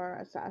husbands were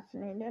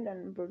assassinated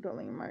and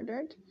brutally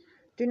murdered.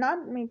 Do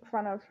not make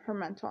fun of her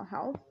mental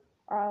health,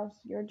 or else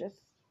you're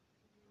just...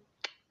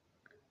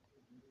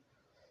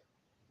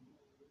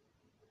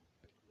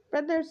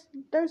 But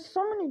there's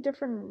so many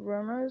different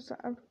rumors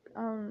of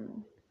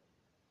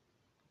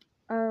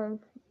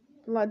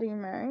Bloody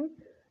Mary.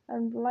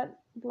 And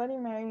Bloody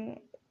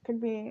Mary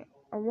could be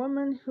a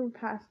woman who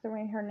passed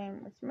away. Her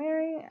name was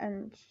Mary,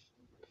 and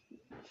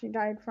she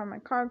died from a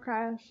car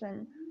crash,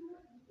 and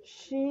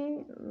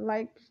she,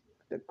 like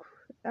the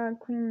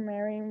Queen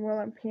Mary,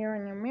 will appear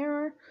in a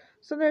mirror.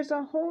 So there's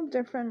a whole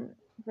different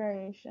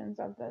variations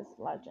of this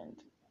legend.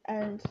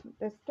 And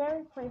the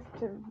scary place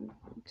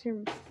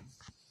to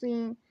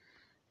see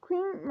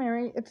Queen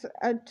Mary, it's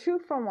a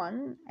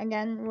 2-for-1.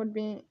 Again, would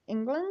be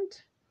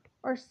England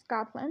or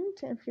Scotland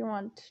if you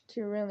want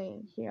to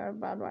really hear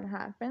about what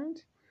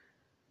happened.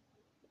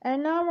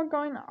 And now we're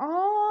going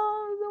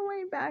all the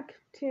way back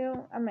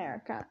to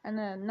America, and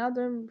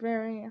another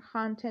very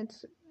haunted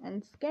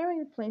and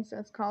scary place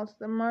is called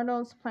the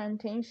Myrtles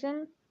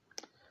Plantation.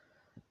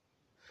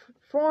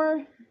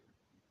 For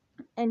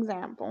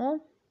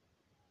example,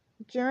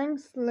 during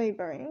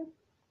slavery,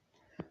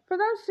 for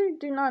those who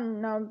do not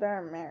know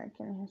their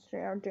American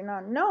history or do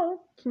not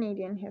know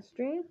Canadian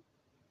history,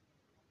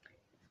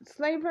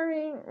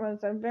 slavery was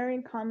a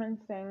very common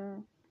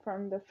thing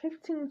from the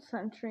 15th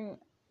century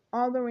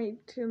all the way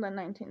to the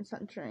 19th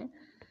century.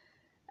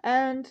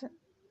 And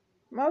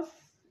most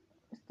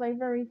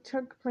slavery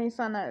took place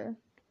on a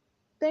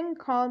thing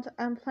called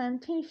a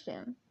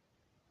plantation.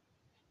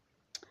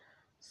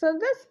 So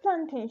this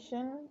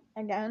plantation,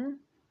 again,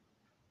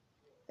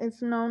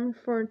 is known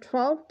for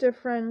 12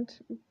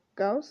 different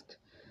ghosts,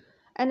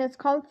 and it's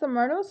called the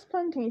Myrtles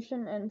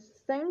Plantation in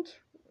St.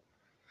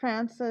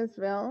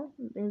 Francisville,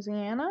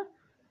 Louisiana.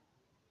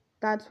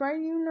 That's where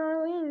New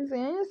Orleans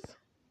is.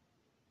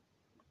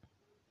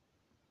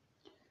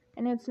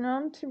 And it's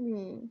known to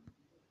be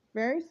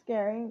very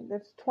scary.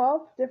 There's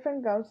 12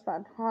 different ghosts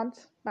that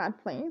haunt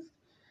that place,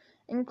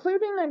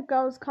 including a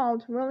ghost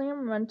called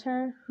William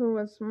Winter, who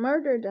was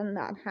murdered in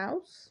that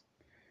house.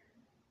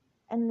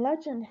 And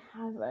legend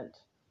has it,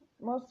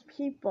 most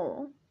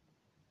people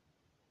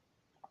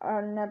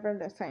are never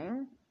the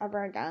same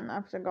ever again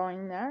after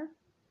going there.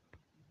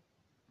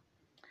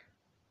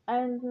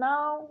 And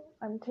now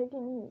I'm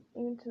taking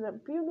you to the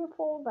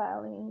beautiful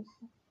valleys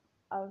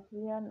of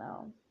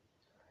Vietnam.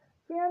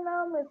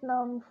 Vietnam is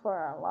known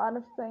for a lot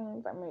of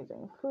things: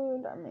 amazing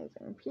food,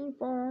 amazing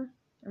people,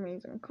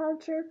 amazing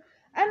culture,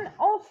 and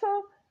also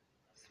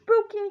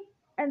spooky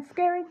and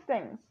scary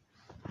things.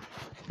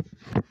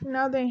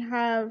 Now they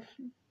have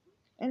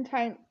in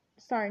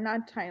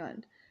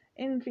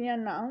in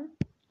Vietnam,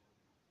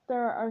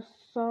 there are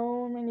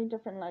so many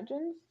different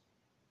legends.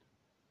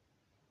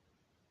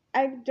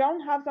 I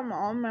don't have them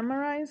all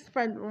memorized,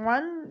 but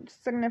one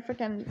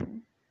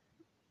significant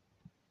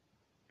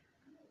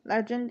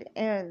legend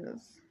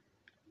is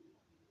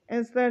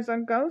there's a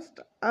ghost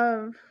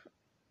of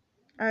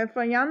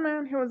a young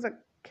man who was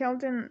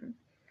killed in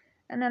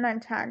an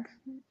attack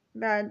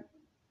that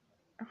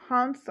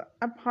haunts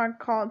a park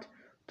called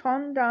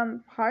Ton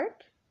Down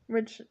Park,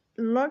 which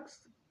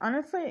looks,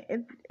 honestly,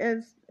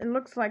 it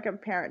looks like a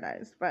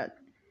paradise, but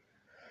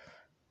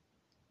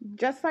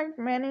just like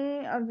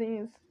many of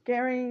these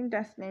scary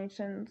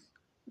destinations,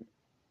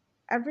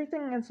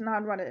 everything is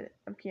not what it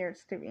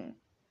appears to be.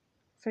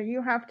 So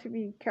you have to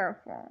be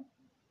careful.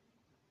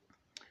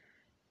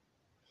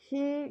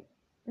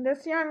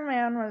 This young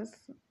man was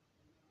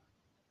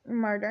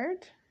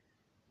murdered,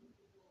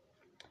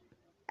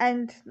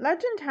 and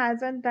legend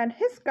has it that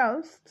his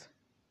ghost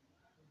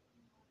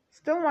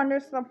still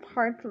wanders the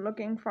park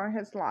looking for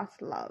his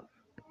lost love.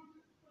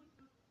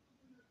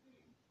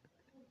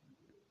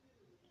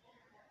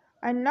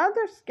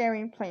 Another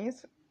scary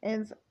place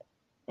is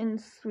in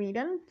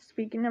Sweden.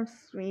 Speaking of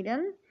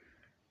Sweden,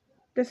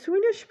 the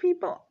Swedish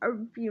people are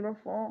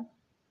beautiful.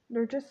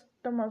 They're just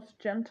the most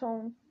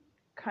gentle,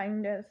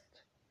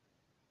 kindest,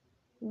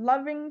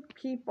 loving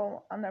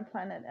people on the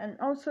planet. And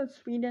also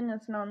Sweden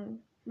is known,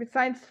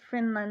 besides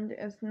Finland,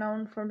 is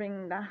known for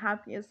being the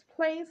happiest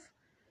place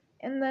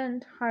in the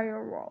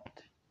entire world.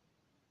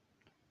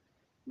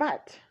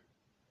 But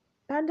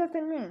that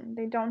doesn't mean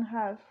they don't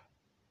have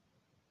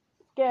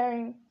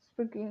scary,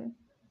 spooky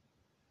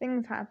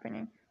things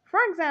happening. For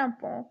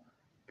example,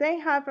 they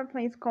have a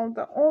place called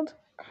the Old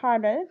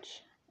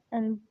Cottage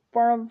in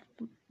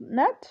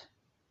Borovnet,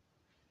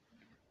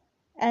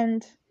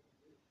 and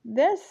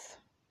this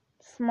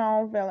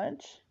small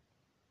village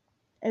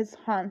is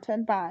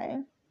haunted by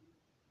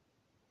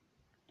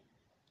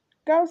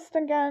ghosts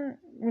again,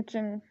 which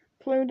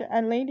include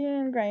a lady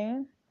in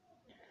gray,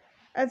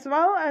 as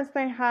well as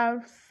they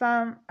have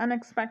some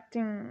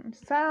unexpected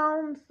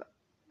sounds,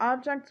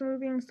 objects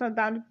moving, so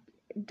that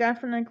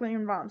definitely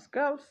involves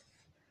ghosts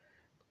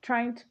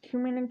trying to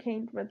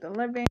communicate with the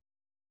living.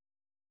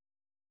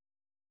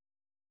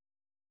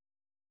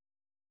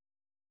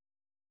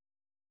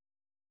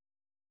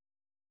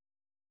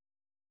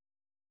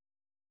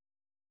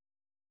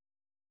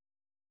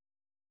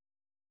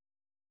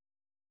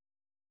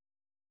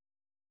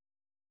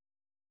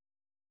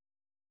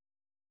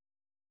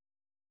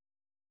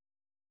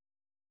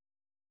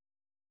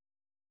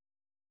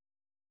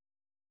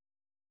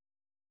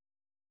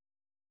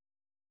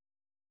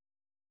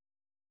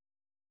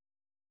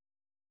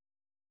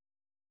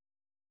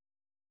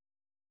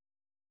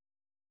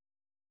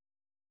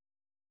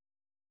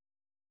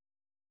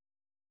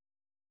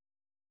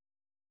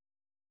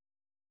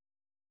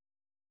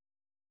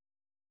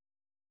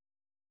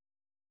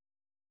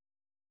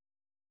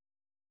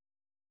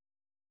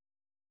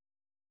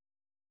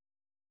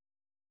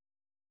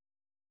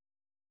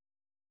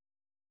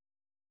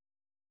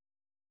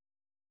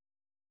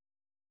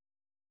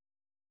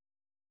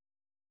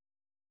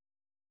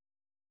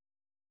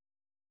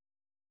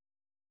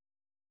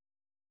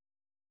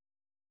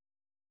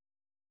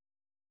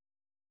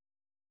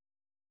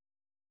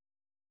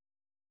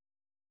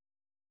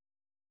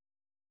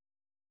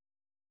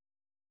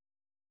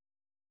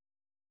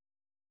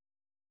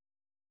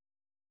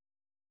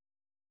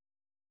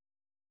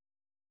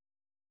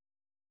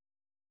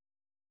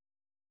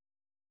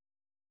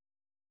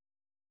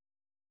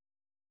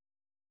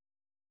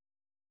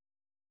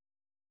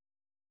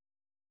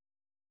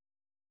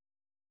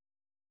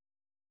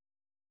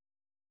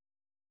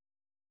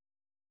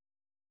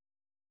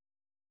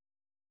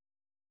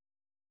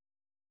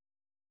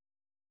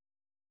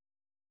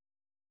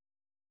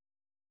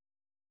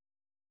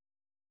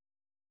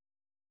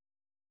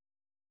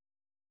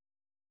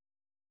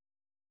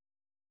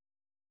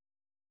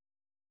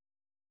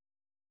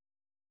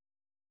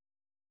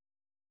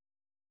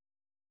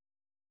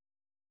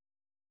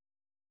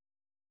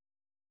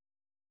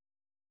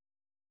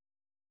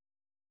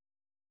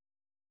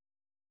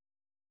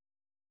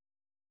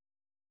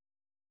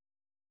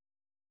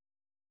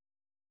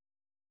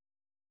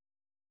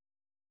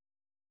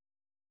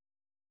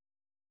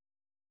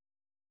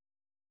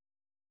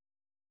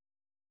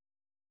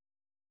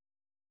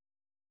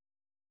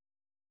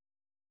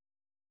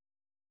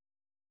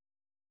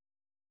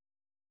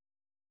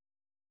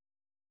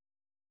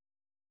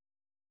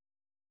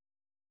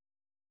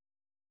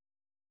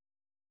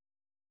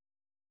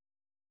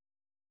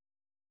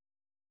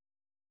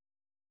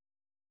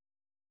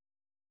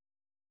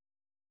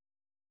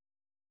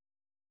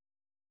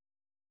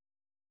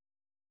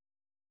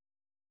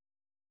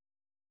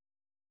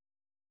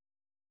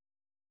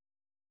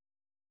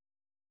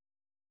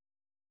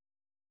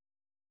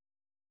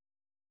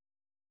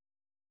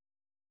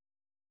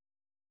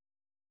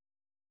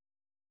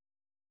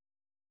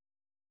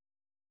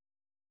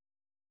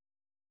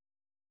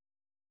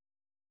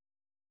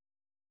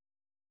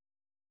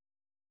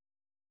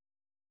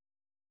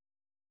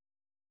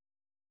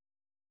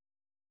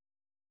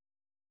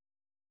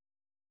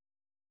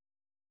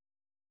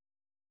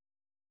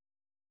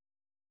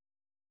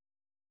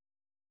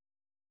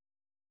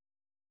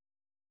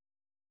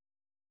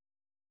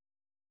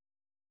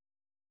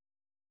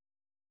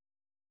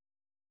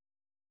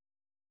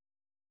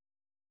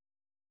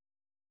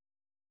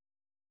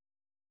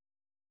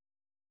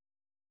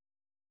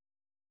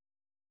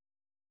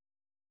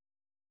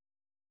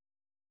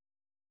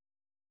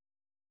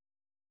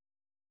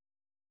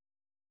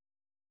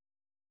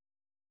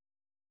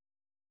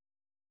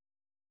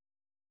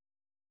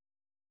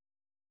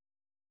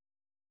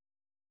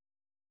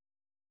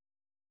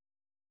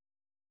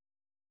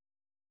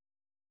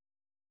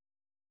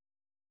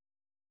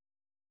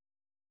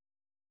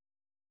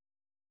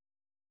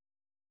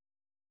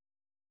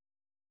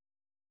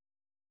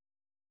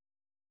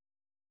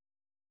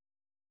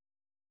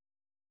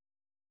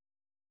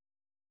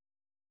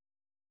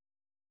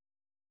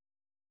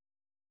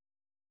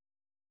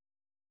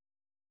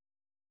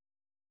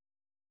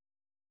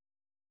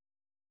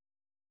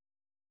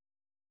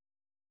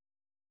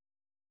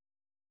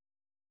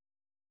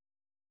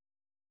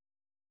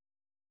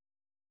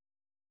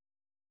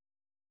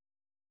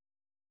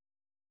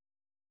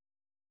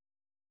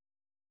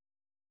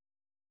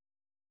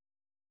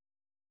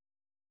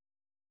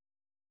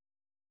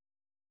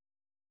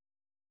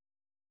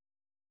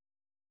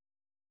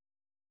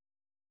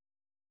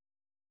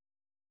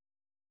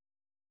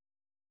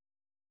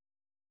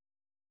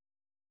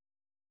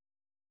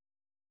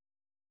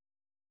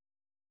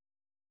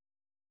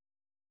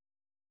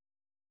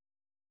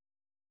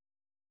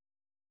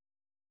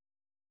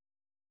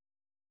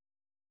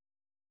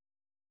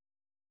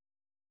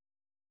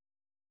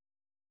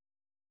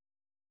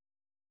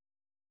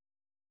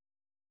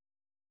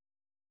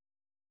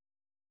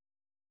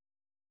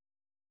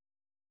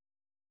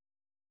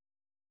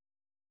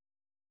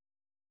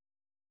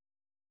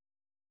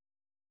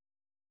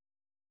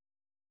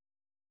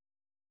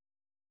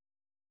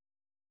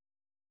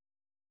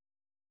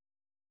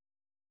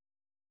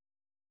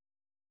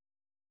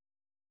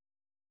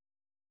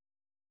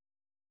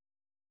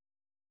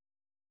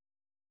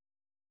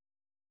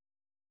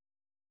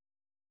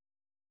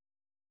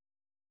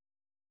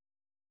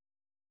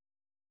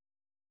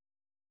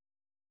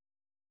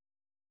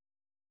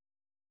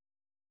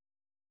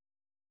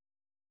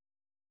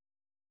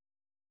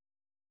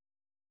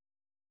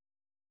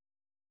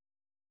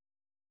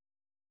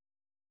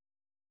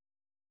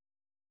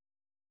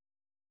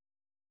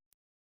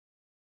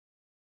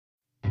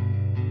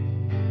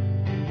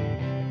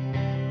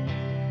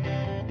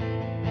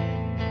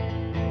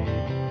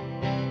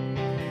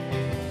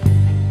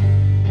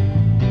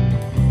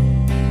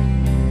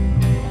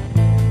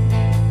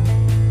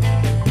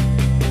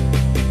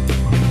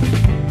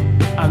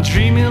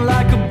 dreaming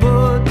like a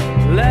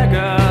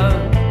bootlegger,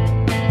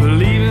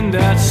 believing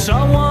that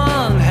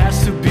someone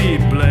has to be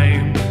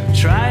blamed,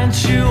 trying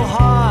too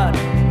hard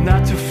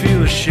not to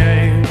feel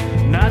ashamed,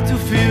 not to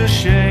feel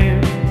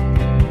ashamed.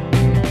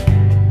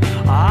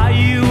 Are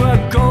you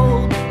a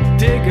gold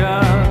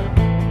digger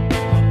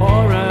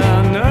or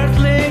an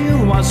earthling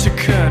who wants to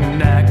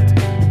connect?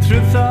 The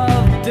truth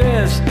of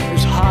this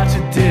is hard to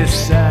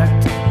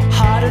dissect,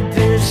 hard to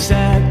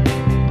dissect.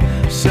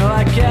 So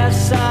I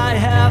guess I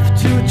have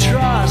to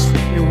trust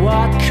in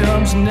what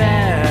comes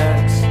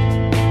next.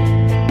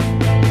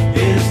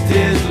 Is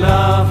this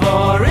love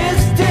or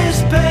is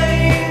this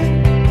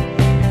pain?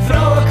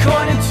 Throw a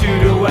coin into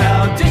the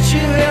well. Did you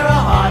hear a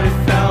heart it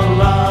felt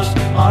lost?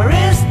 Or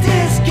is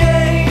this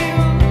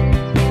game?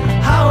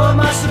 How am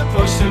I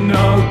supposed to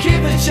know?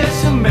 Give it a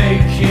chance to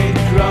make it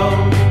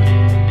grow.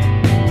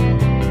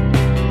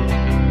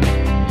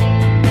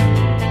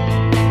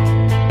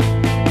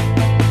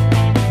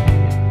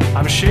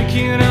 I'm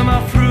shaking in my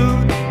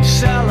fruit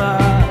salad.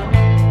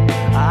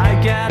 I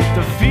get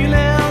the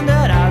feeling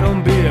that I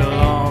don't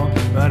belong,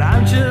 but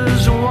I'm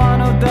just one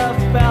of the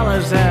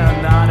fellas,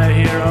 and not a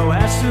hero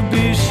has to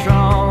be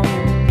strong.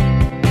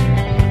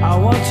 I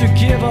want to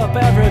give up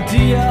every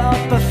idea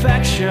of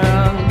perfection.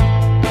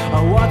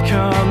 What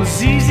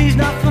comes easy is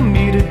not for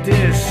me to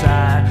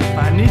decide.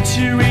 I need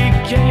to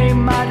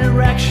regain my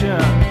direction,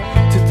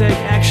 to take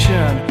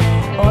action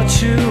or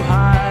to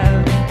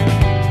hide.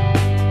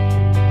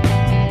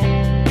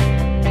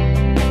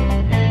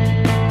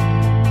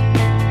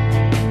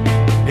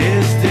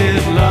 Is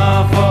this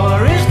love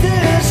or is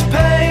this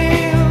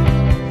pain?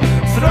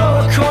 Throw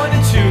a coin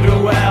into the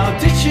well.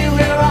 Did you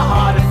hear a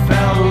heart that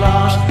felt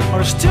lost?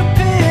 Or a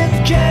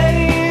stupid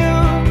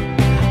game?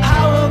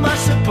 How am I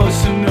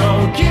supposed to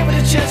know? Give it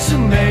a chance to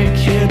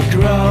make it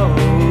grow.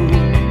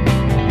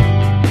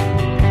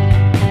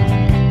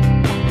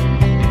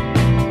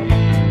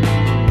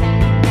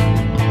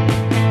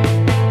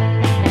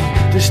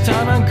 This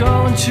time I'm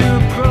going to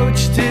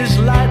approach this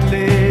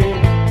lightly.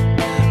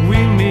 We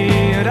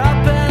meet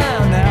up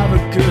and have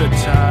a good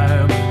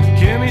time.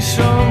 Give me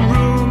some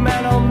room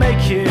and I'll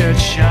make it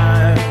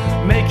shine,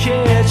 make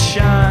it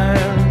shine.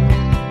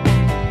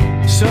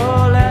 So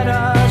let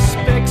us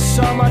pick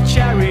some more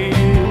cherries,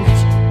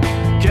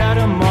 get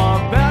them more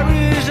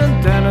berries,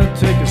 and then I'll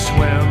take a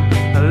swim.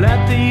 And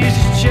let the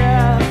easy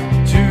chair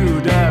do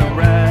the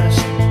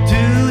rest,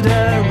 do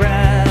the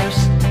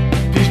rest.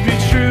 Please be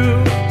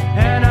true,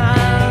 and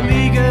I'm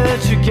eager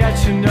to get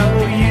to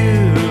know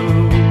you.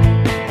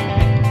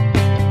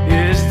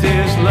 Is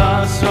this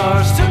lost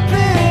or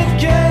stupid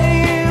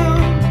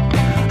game?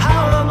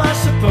 How am I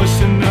supposed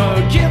to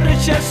know? Give it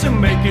a chance to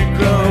make it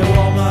grow.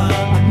 Woman,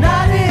 I'm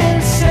not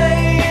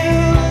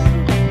insane.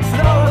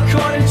 Throw a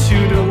coin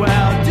into the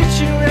well. Did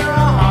you hear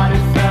a heart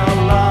it felt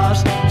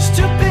lost?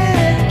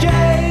 Stupid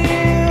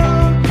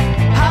game.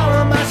 How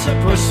am I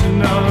supposed to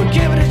know?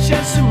 Give it a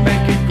chance to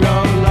make it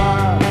grow.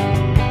 Love.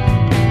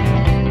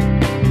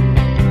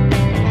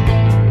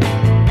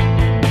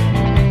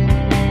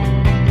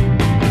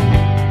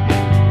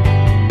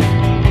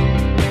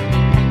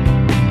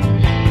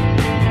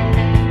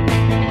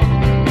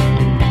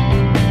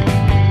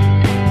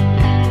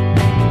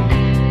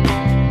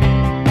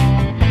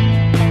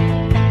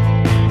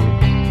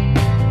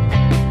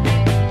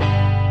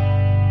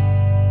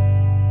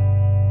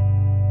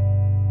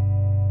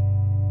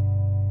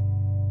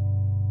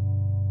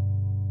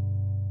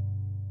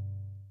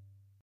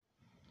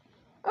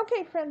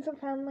 Okay, friends and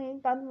family,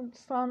 that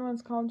song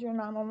was called You're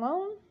Not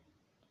Alone.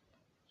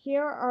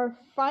 Here are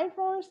 5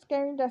 more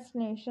scary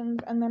destinations,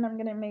 and then I'm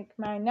going to make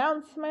my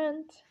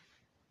announcement.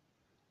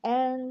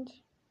 And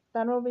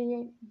that will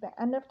be the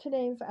end of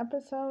today's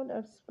episode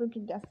of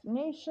Spooky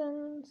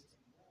Destinations.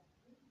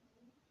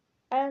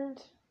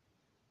 And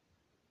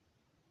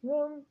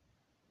we'll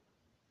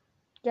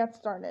get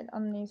started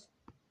on these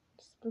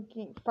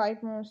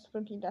 5 more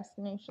spooky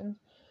destinations.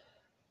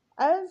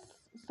 As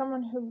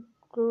someone who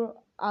grew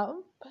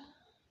up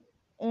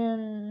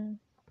in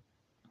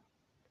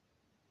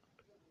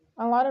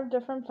a lot of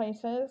different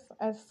places,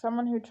 as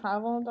someone who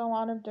traveled a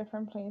lot of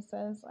different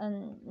places,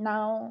 and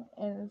now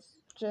is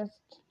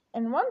just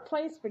in one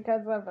place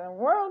because of a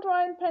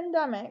worldwide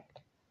pandemic,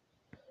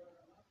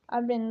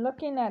 I've been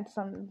looking at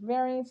some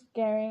very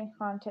scary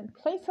haunted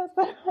places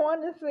that I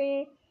want to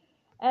see,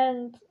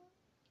 and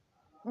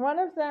one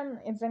of them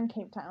is in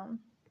Cape Town.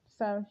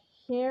 So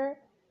here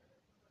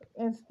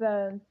is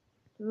the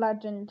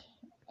legend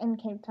in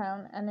Cape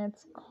Town, and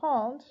it's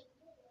called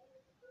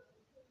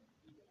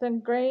the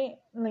Grey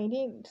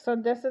Lady. So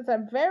this is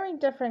a very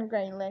different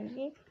Grey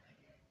Lady.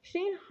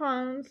 She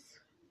haunts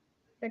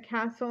the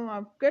Castle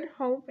of Good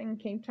Hope in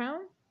Cape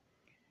Town,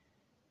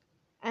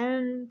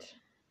 and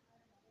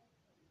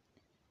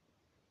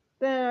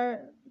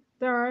there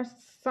are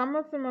some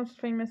of the most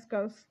famous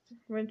ghosts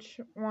which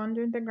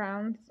wander the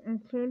grounds,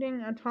 including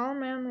a tall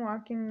man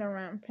walking the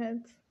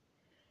ramparts,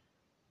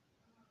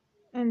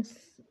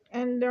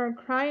 and they're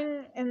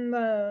crying in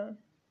the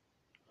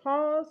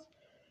halls,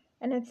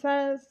 and it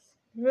says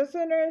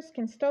visitors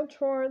can still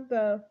tour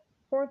the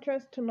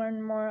fortress to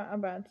learn more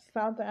about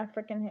South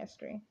African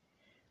history.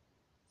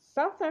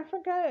 South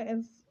Africa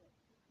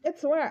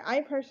it's where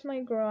I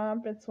personally grew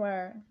up. It's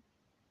where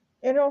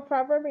it'll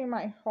forever be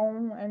my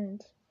home,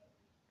 and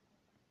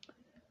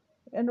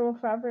it will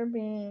forever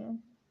be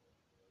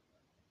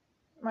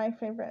my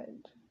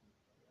favorite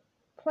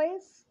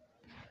place.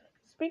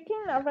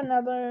 Speaking of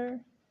another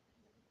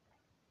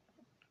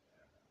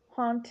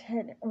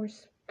haunted or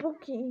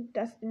spooky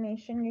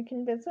destination you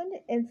can visit,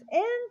 it's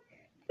in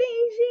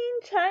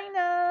Beijing,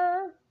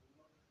 China.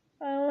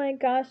 Oh my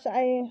gosh,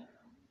 I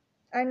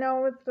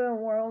know with the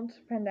world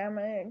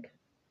pandemic,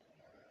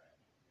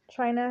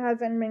 China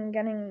hasn't been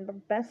getting the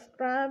best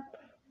rap,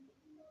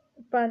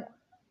 but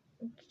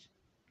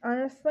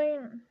honestly,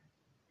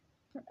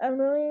 a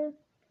really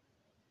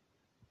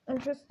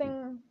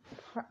interesting.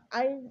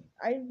 I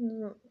I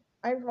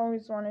I've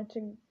always wanted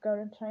to go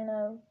to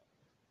China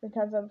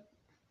because of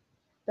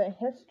the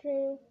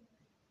history.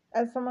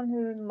 As someone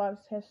who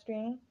loves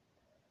history,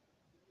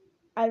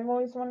 I've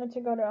always wanted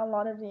to go to a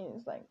lot of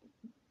these like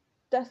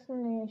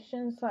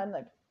destinations that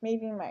like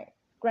maybe my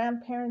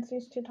grandparents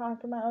used to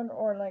talk about,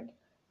 or like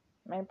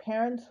my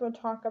parents would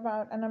talk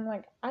about, and I'm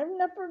like, I've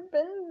never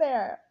been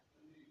there.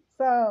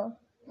 So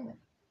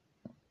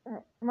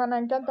when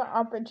I get the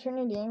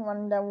opportunity,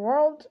 when the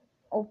world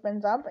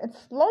opens up,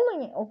 it's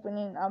slowly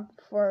opening up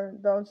for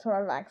those who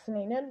are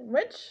vaccinated,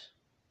 which,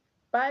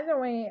 by the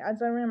way,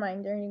 as a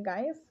reminder, you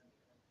guys,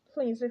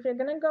 please, if you're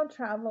gonna go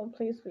travel,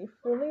 please be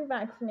fully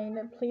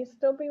vaccinated. Please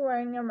still be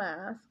wearing your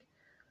mask.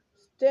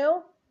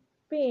 Still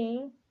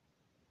be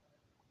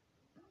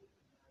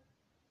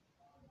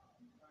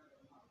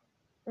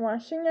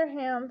washing your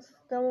hands,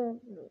 still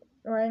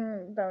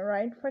wearing the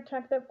right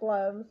protective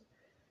gloves,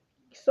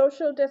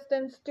 social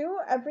distance, do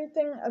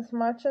everything as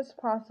much as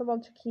possible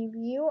to keep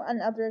you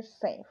and others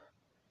safe.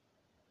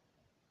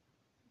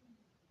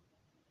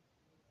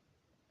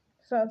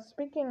 So,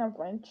 speaking of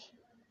which,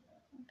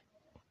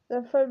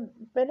 the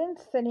Forbidden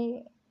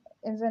City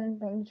is in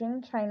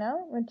Beijing, China,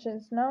 which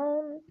is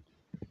known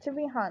to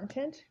be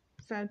haunted.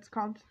 So, it's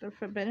called the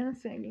Forbidden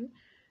City.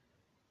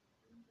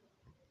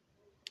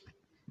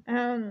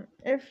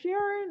 If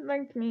you're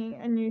like me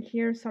and you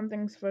hear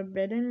something's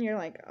forbidden, you're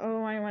like,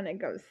 oh, I want to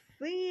go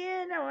see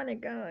it, I want to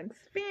go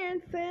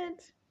experience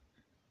it.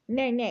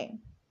 Nay, nay.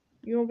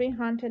 You will be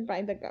haunted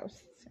by the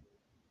ghosts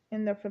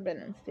in the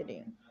Forbidden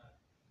City.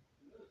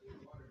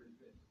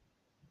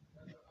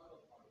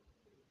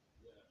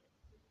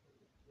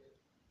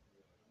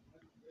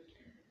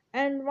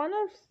 And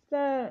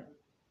the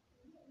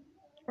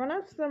one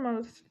of the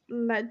most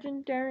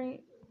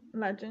legendary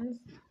legends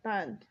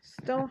that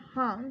still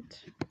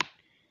haunt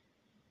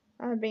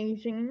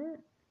Beijing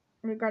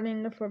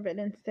regarding the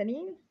Forbidden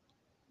City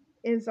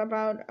is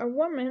about a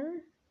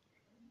woman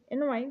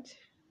in white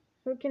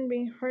who can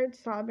be heard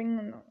sobbing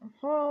in the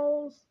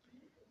halls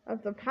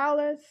of the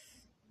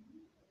palace,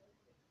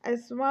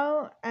 as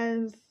well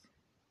as,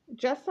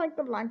 just like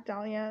the Black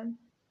Dahlia,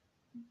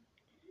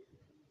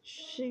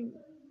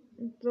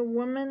 the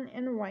woman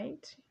in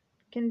white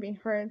can be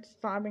heard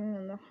sobbing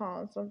in the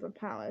halls of the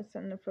palace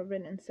in the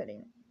Forbidden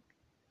City.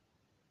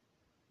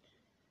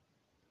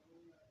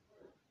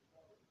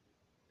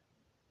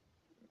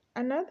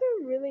 Another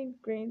really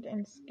great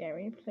and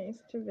scary place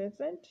to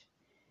visit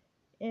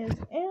is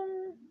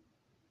in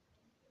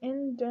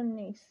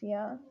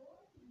Indonesia,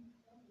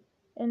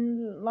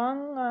 in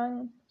Long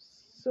Lang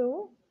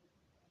Su,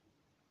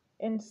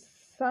 in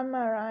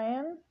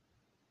Semarang.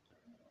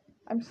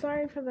 I'm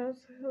sorry for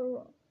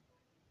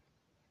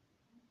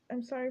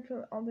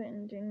all the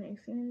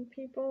Indonesian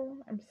people.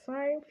 I'm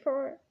sorry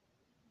for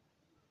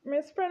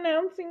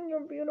mispronouncing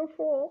your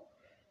beautiful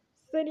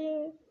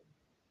city.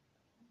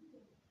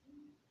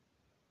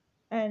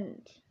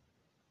 And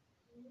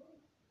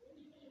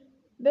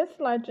this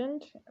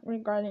legend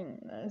regarding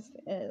this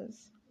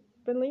is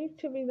believed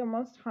to be the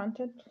most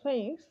haunted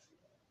place.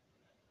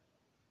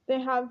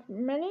 They have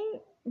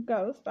many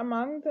ghosts.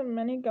 Among the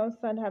many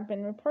ghosts that have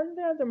been reported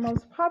there, the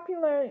most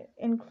popular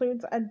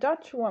includes a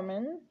Dutch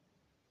woman,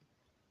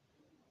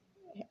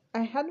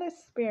 a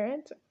headless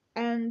spirit,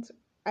 and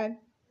a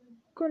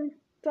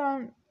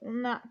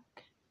kuntilanak,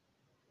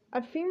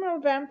 a female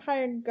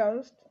vampire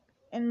ghost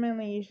in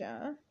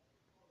Malaysia.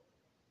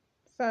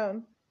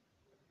 So,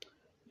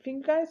 if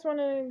you guys want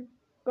to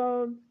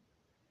go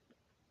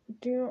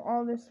do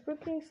all the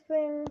spooky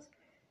things,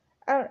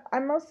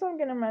 I'm also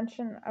going to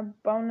mention a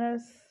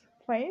bonus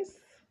place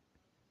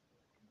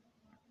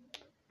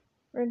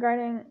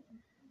regarding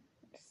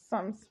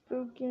some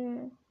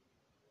spooky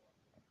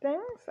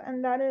things,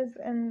 and that is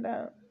in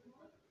the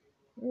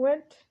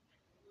Wood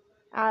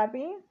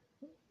Abbey,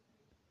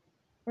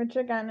 which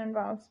again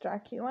involves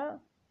Dracula,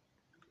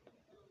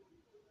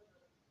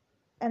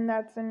 and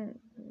that's in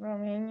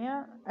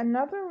Romania.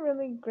 Another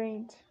really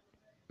great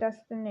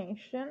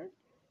destination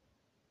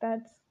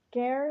that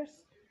scares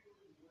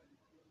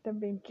the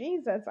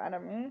bejesus out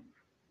of me,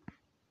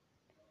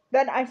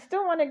 that I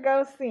still want to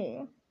go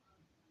see,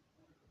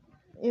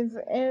 is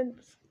in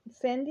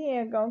San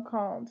Diego,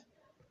 called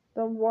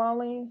the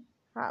Wally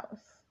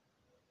House.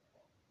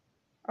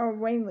 or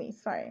Whaley,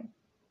 sorry.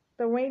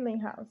 The Whaley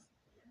House.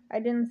 I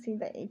didn't see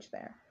the H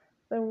there.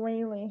 The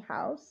Whaley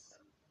House,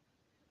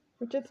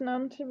 which is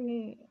known to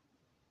be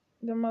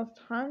the most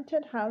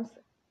haunted house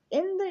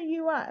in the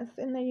US,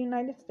 in the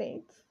United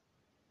States.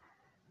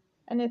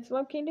 And it's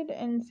located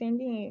in San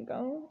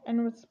Diego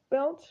and was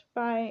built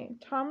by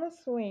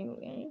Thomas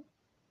Whaley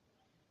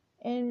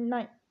in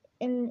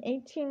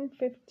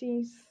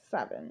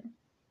 1857.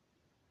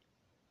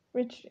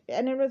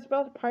 And it was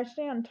built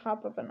partially on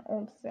top of an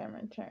old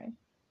cemetery.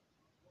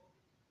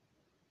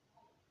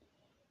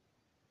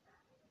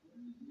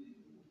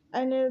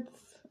 And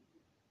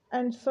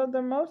so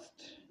the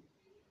most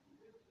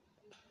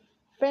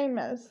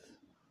famous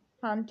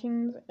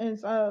hauntings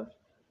is of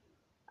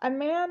a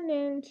man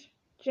named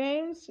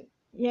James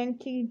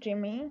Yankee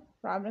Jimmy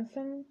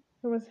Robinson,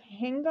 who was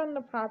hanged on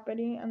the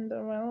property, and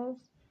the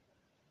Wills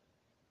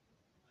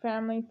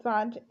family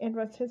thought it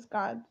was his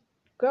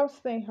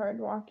ghost they heard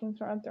walking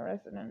throughout the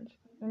residence.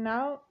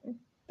 Now,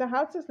 the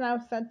house is now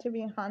said to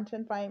be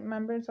haunted by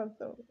members of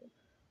the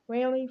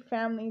Whaley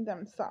family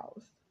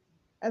themselves,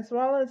 as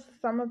well as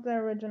some of the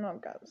original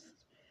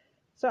ghosts.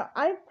 So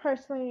I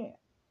personally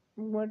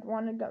would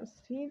want to go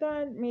see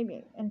that,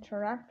 maybe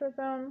interact with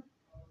them.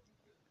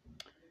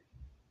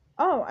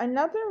 Oh,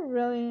 another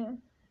really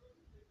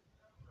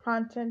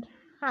haunted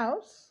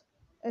house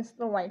is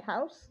the White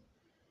House.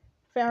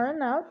 Fair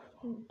enough.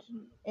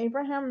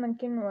 Abraham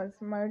Lincoln was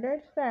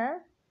murdered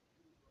there,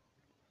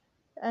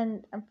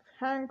 and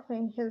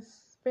apparently his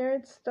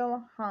spirit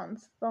still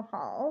haunts the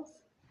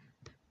halls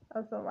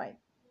of the White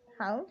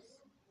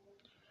House.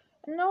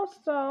 And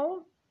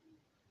also,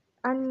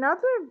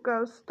 another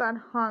ghost that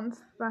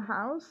haunts the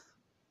house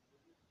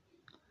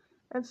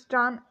is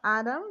John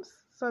Adams.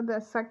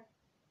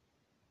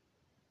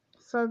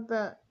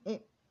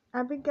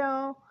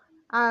 Abigail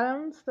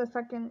Adams,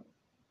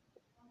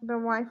 the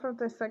wife of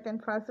the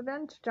second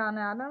president, John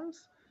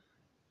Adams.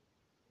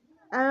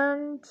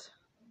 And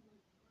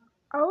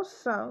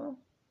also,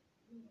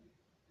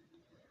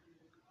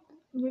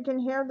 you can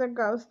hear the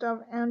ghost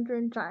of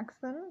Andrew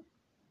Jackson.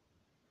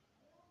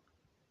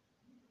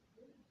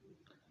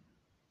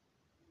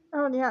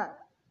 Oh yeah,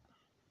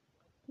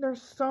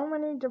 there's so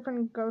many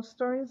different ghost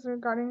stories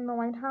regarding the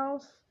White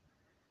House.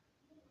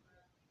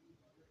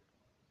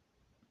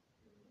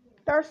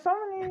 There are so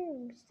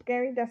many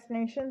scary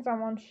destinations, I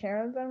won't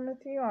share them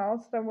with you, or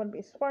else there would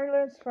be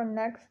spoilers for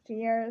next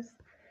year's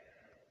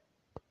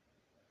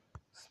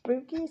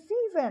spooky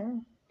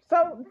season.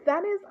 So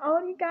that is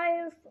all, you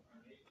guys.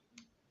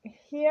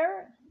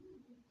 Here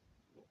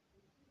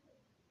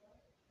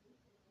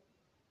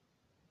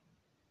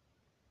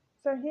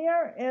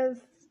is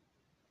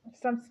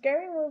some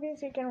scary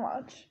movies you can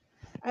watch.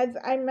 As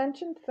I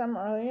mentioned some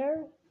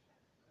earlier,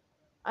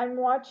 I'm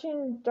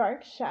watching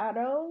Dark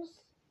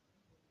Shadows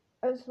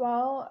as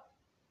well.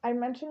 I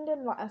mentioned it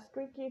last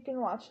week. You can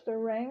watch The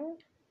Ring,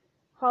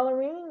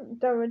 Halloween,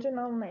 the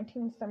original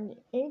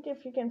 1978,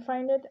 if you can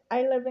find it.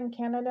 I live in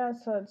Canada,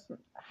 so it's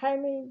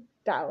highly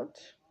doubt.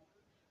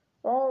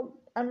 Well,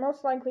 I'm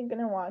most likely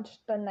gonna watch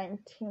the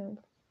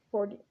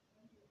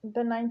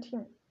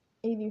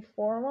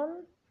 1984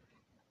 one.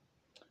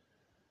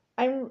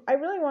 I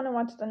really want to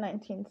watch the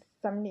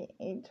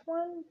 1978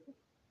 one,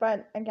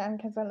 but again,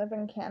 because I live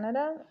in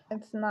Canada,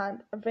 it's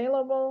not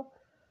available.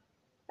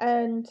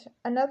 And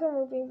another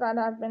movie that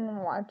I've been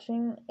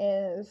watching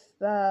is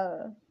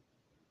I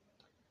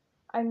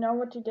Know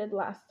What You Did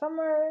Last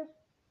Summer,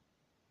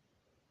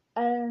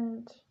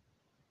 and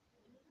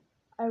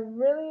a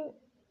really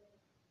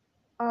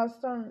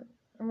awesome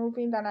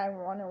movie that I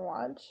want to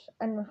watch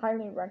and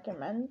highly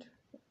recommend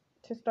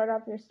to start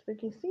off your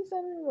spooky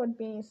season would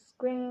be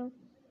Scream,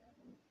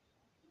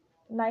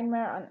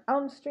 Nightmare on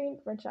Elm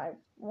Street, which I've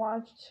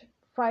watched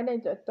Friday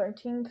the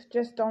 13th.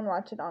 Just don't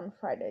watch it on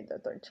Friday the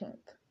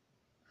 13th.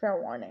 Fair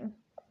warning.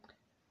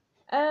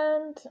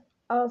 And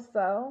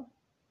also,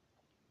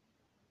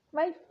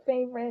 my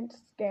favorite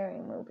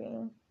scary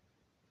movie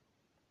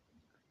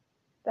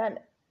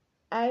that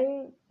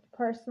I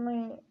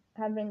personally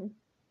have been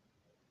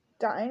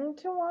dying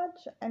to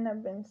watch and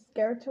have been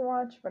scared to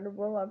watch, but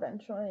will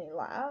eventually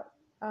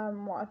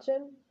watch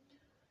it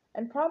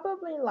and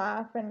probably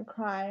laugh and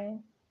cry.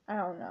 I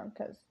don't know,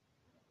 because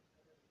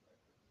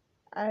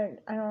I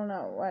don't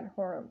know what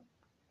horror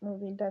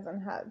movie doesn't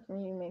have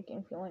me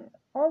making feeling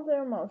all the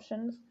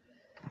emotions.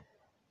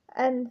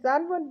 And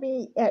that would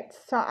be it.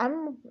 So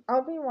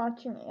I'll be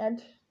watching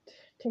it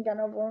to get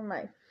over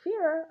my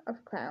fear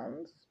of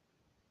clowns.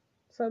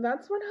 So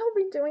that's what I'll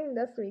be doing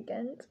this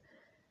weekend.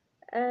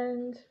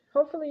 And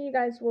hopefully you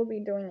guys will be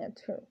doing it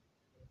too.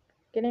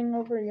 Getting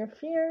over your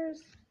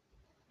fears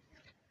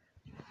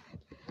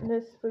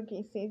this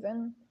spooky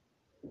season.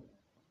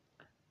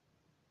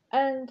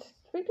 And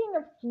speaking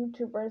of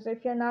YouTubers,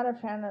 if you're not a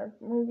fan of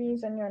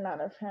movies and you're not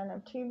a fan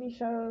of TV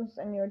shows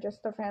and you're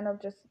just a fan of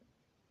just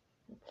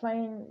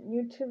playing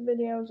YouTube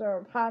videos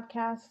or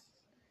podcasts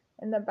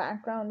in the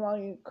background while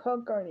you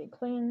cook or you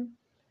clean,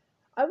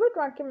 I would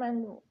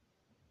recommend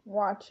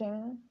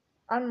watching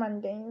on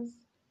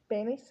Mondays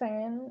Bailey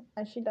Sarian,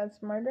 as she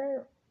does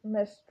murder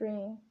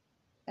mystery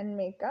and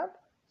makeup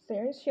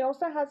series. She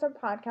also has a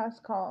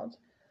podcast called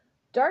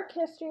Dark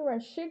History, where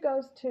she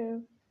goes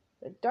to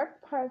the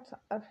dark parts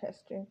of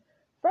history.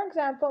 For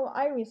example,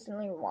 I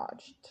recently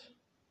watched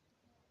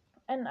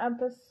an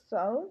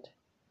episode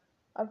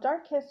of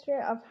Dark History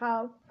of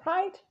how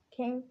Pride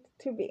came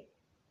to be.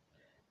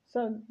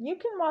 So you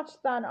can watch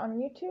that on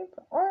YouTube,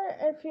 or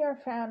if you're a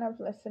fan of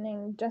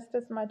listening just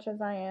as much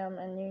as I am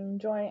and you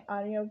enjoy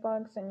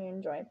audiobooks and you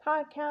enjoy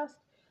podcasts,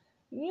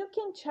 you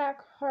can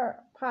check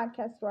her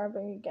podcast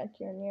wherever you get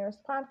your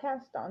nearest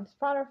podcast, on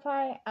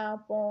Spotify,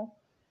 Apple,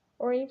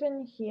 or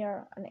even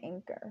here on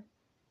Anchor.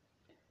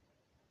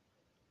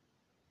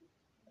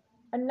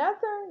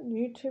 Another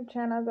YouTube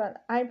channel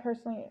that I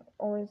personally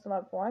always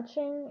love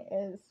watching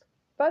is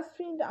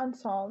BuzzFeed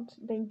Unsolved.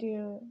 They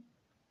do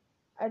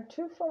a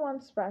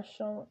 2-for-1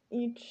 special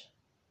each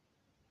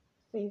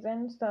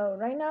season. So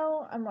right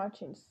now I'm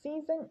watching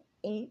season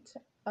 8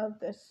 of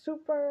the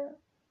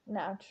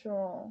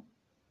Supernatural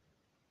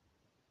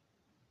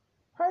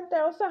part. They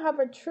also have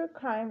a true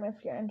crime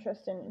if you're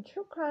interested in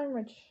true crime,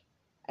 which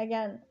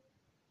again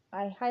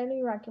I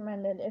highly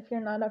recommend it if you're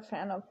not a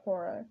fan of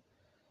horror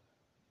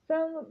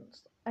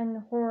films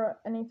and horror,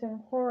 anything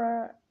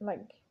horror,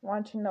 like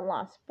watching The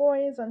Lost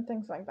Boys and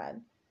things like that.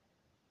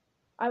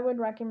 I would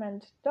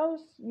recommend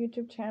those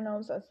YouTube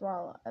channels as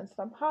well as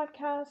the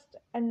podcast,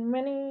 and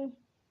many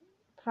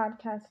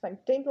podcasts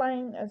like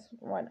Dateline is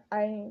what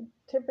I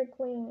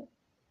typically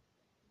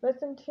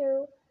listen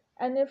to.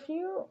 And if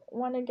you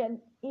want to get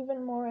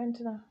even more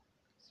into the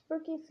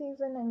spooky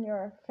season and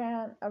you're a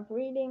fan of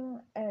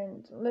reading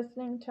and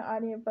listening to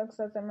audiobooks,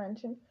 as I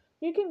mentioned,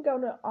 you can go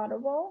to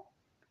Audible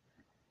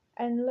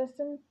and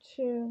listen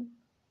to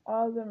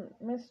all the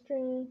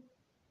mystery,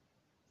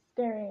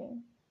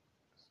 scary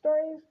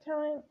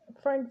storytelling.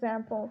 For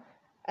example,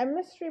 a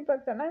mystery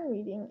book that I'm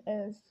reading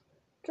is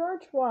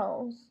George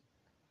Wells'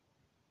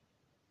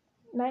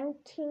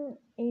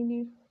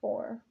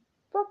 1984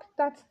 book.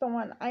 That's the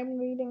one I'm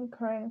reading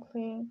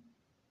currently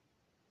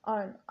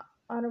on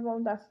Audible.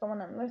 That's the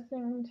one I'm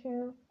listening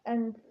to.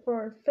 And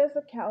for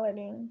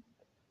physicality,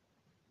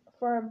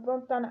 for a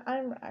book that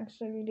I'm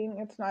actually reading,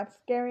 it's not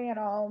scary at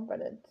all, but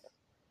it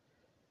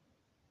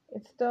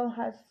still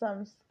has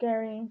some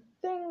scary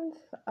things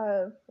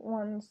of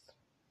one's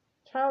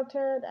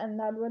childhood, and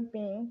that would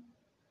be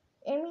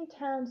Amy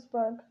Tan's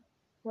book,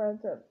 Where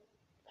the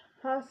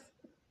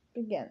Past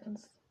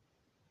Begins.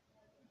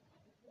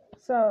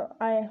 So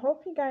I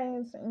hope you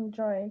guys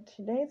enjoyed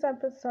today's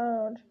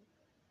episode.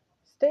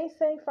 Stay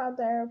safe out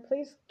there.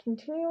 Please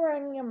continue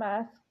wearing your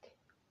mask.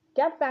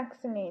 Get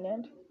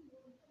vaccinated.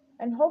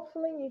 And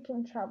hopefully you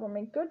can travel.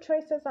 Make good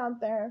choices out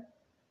there.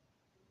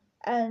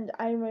 And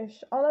I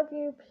wish all of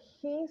you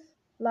peace,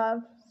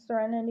 love,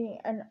 serenity,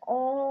 and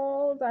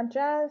all that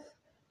jazz.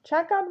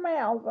 Check out my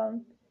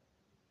album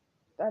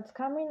that's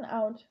coming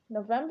out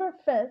November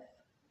 5th,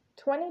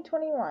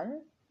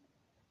 2021,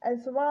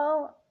 as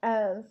well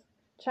as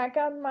check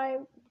out my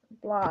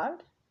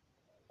blog,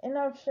 In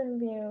Ocean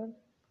View,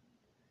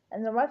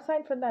 and the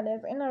website for that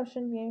is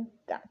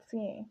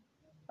inoceanview.ca.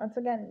 Once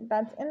again,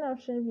 that's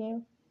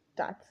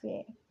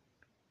inoceanview.ca.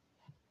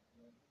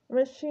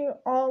 Wish you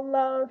all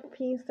love,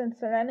 peace, and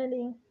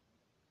serenity.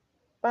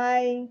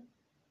 Bye.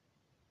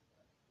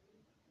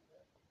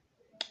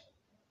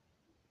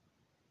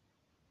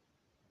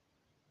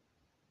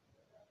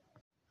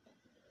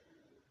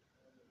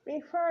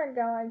 Before I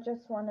go, I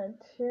just wanted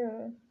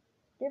to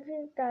give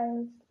you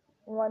guys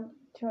what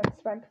to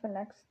expect for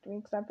next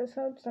week's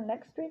episode. So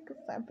next week's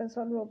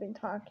episode, we'll be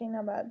talking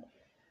about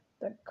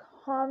the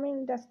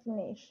calming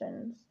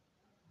destinations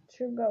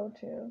to go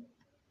to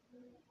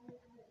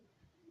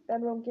that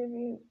will give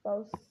you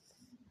both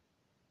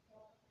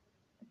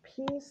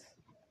peace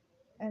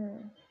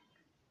and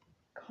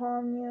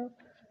calm you.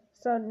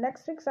 So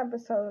next week's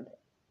episode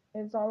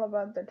is all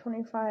about the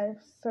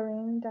 25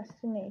 serene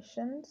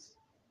destinations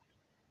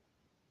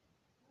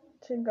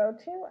to go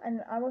to,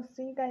 and I will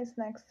see you guys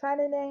next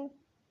Saturday.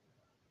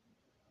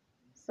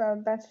 So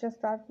that's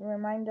just that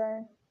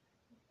reminder.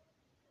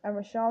 I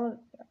wish y'all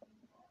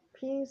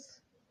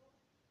peace,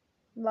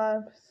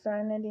 love,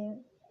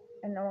 serenity,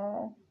 and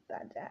all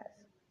that jazz.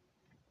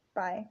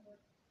 Bye.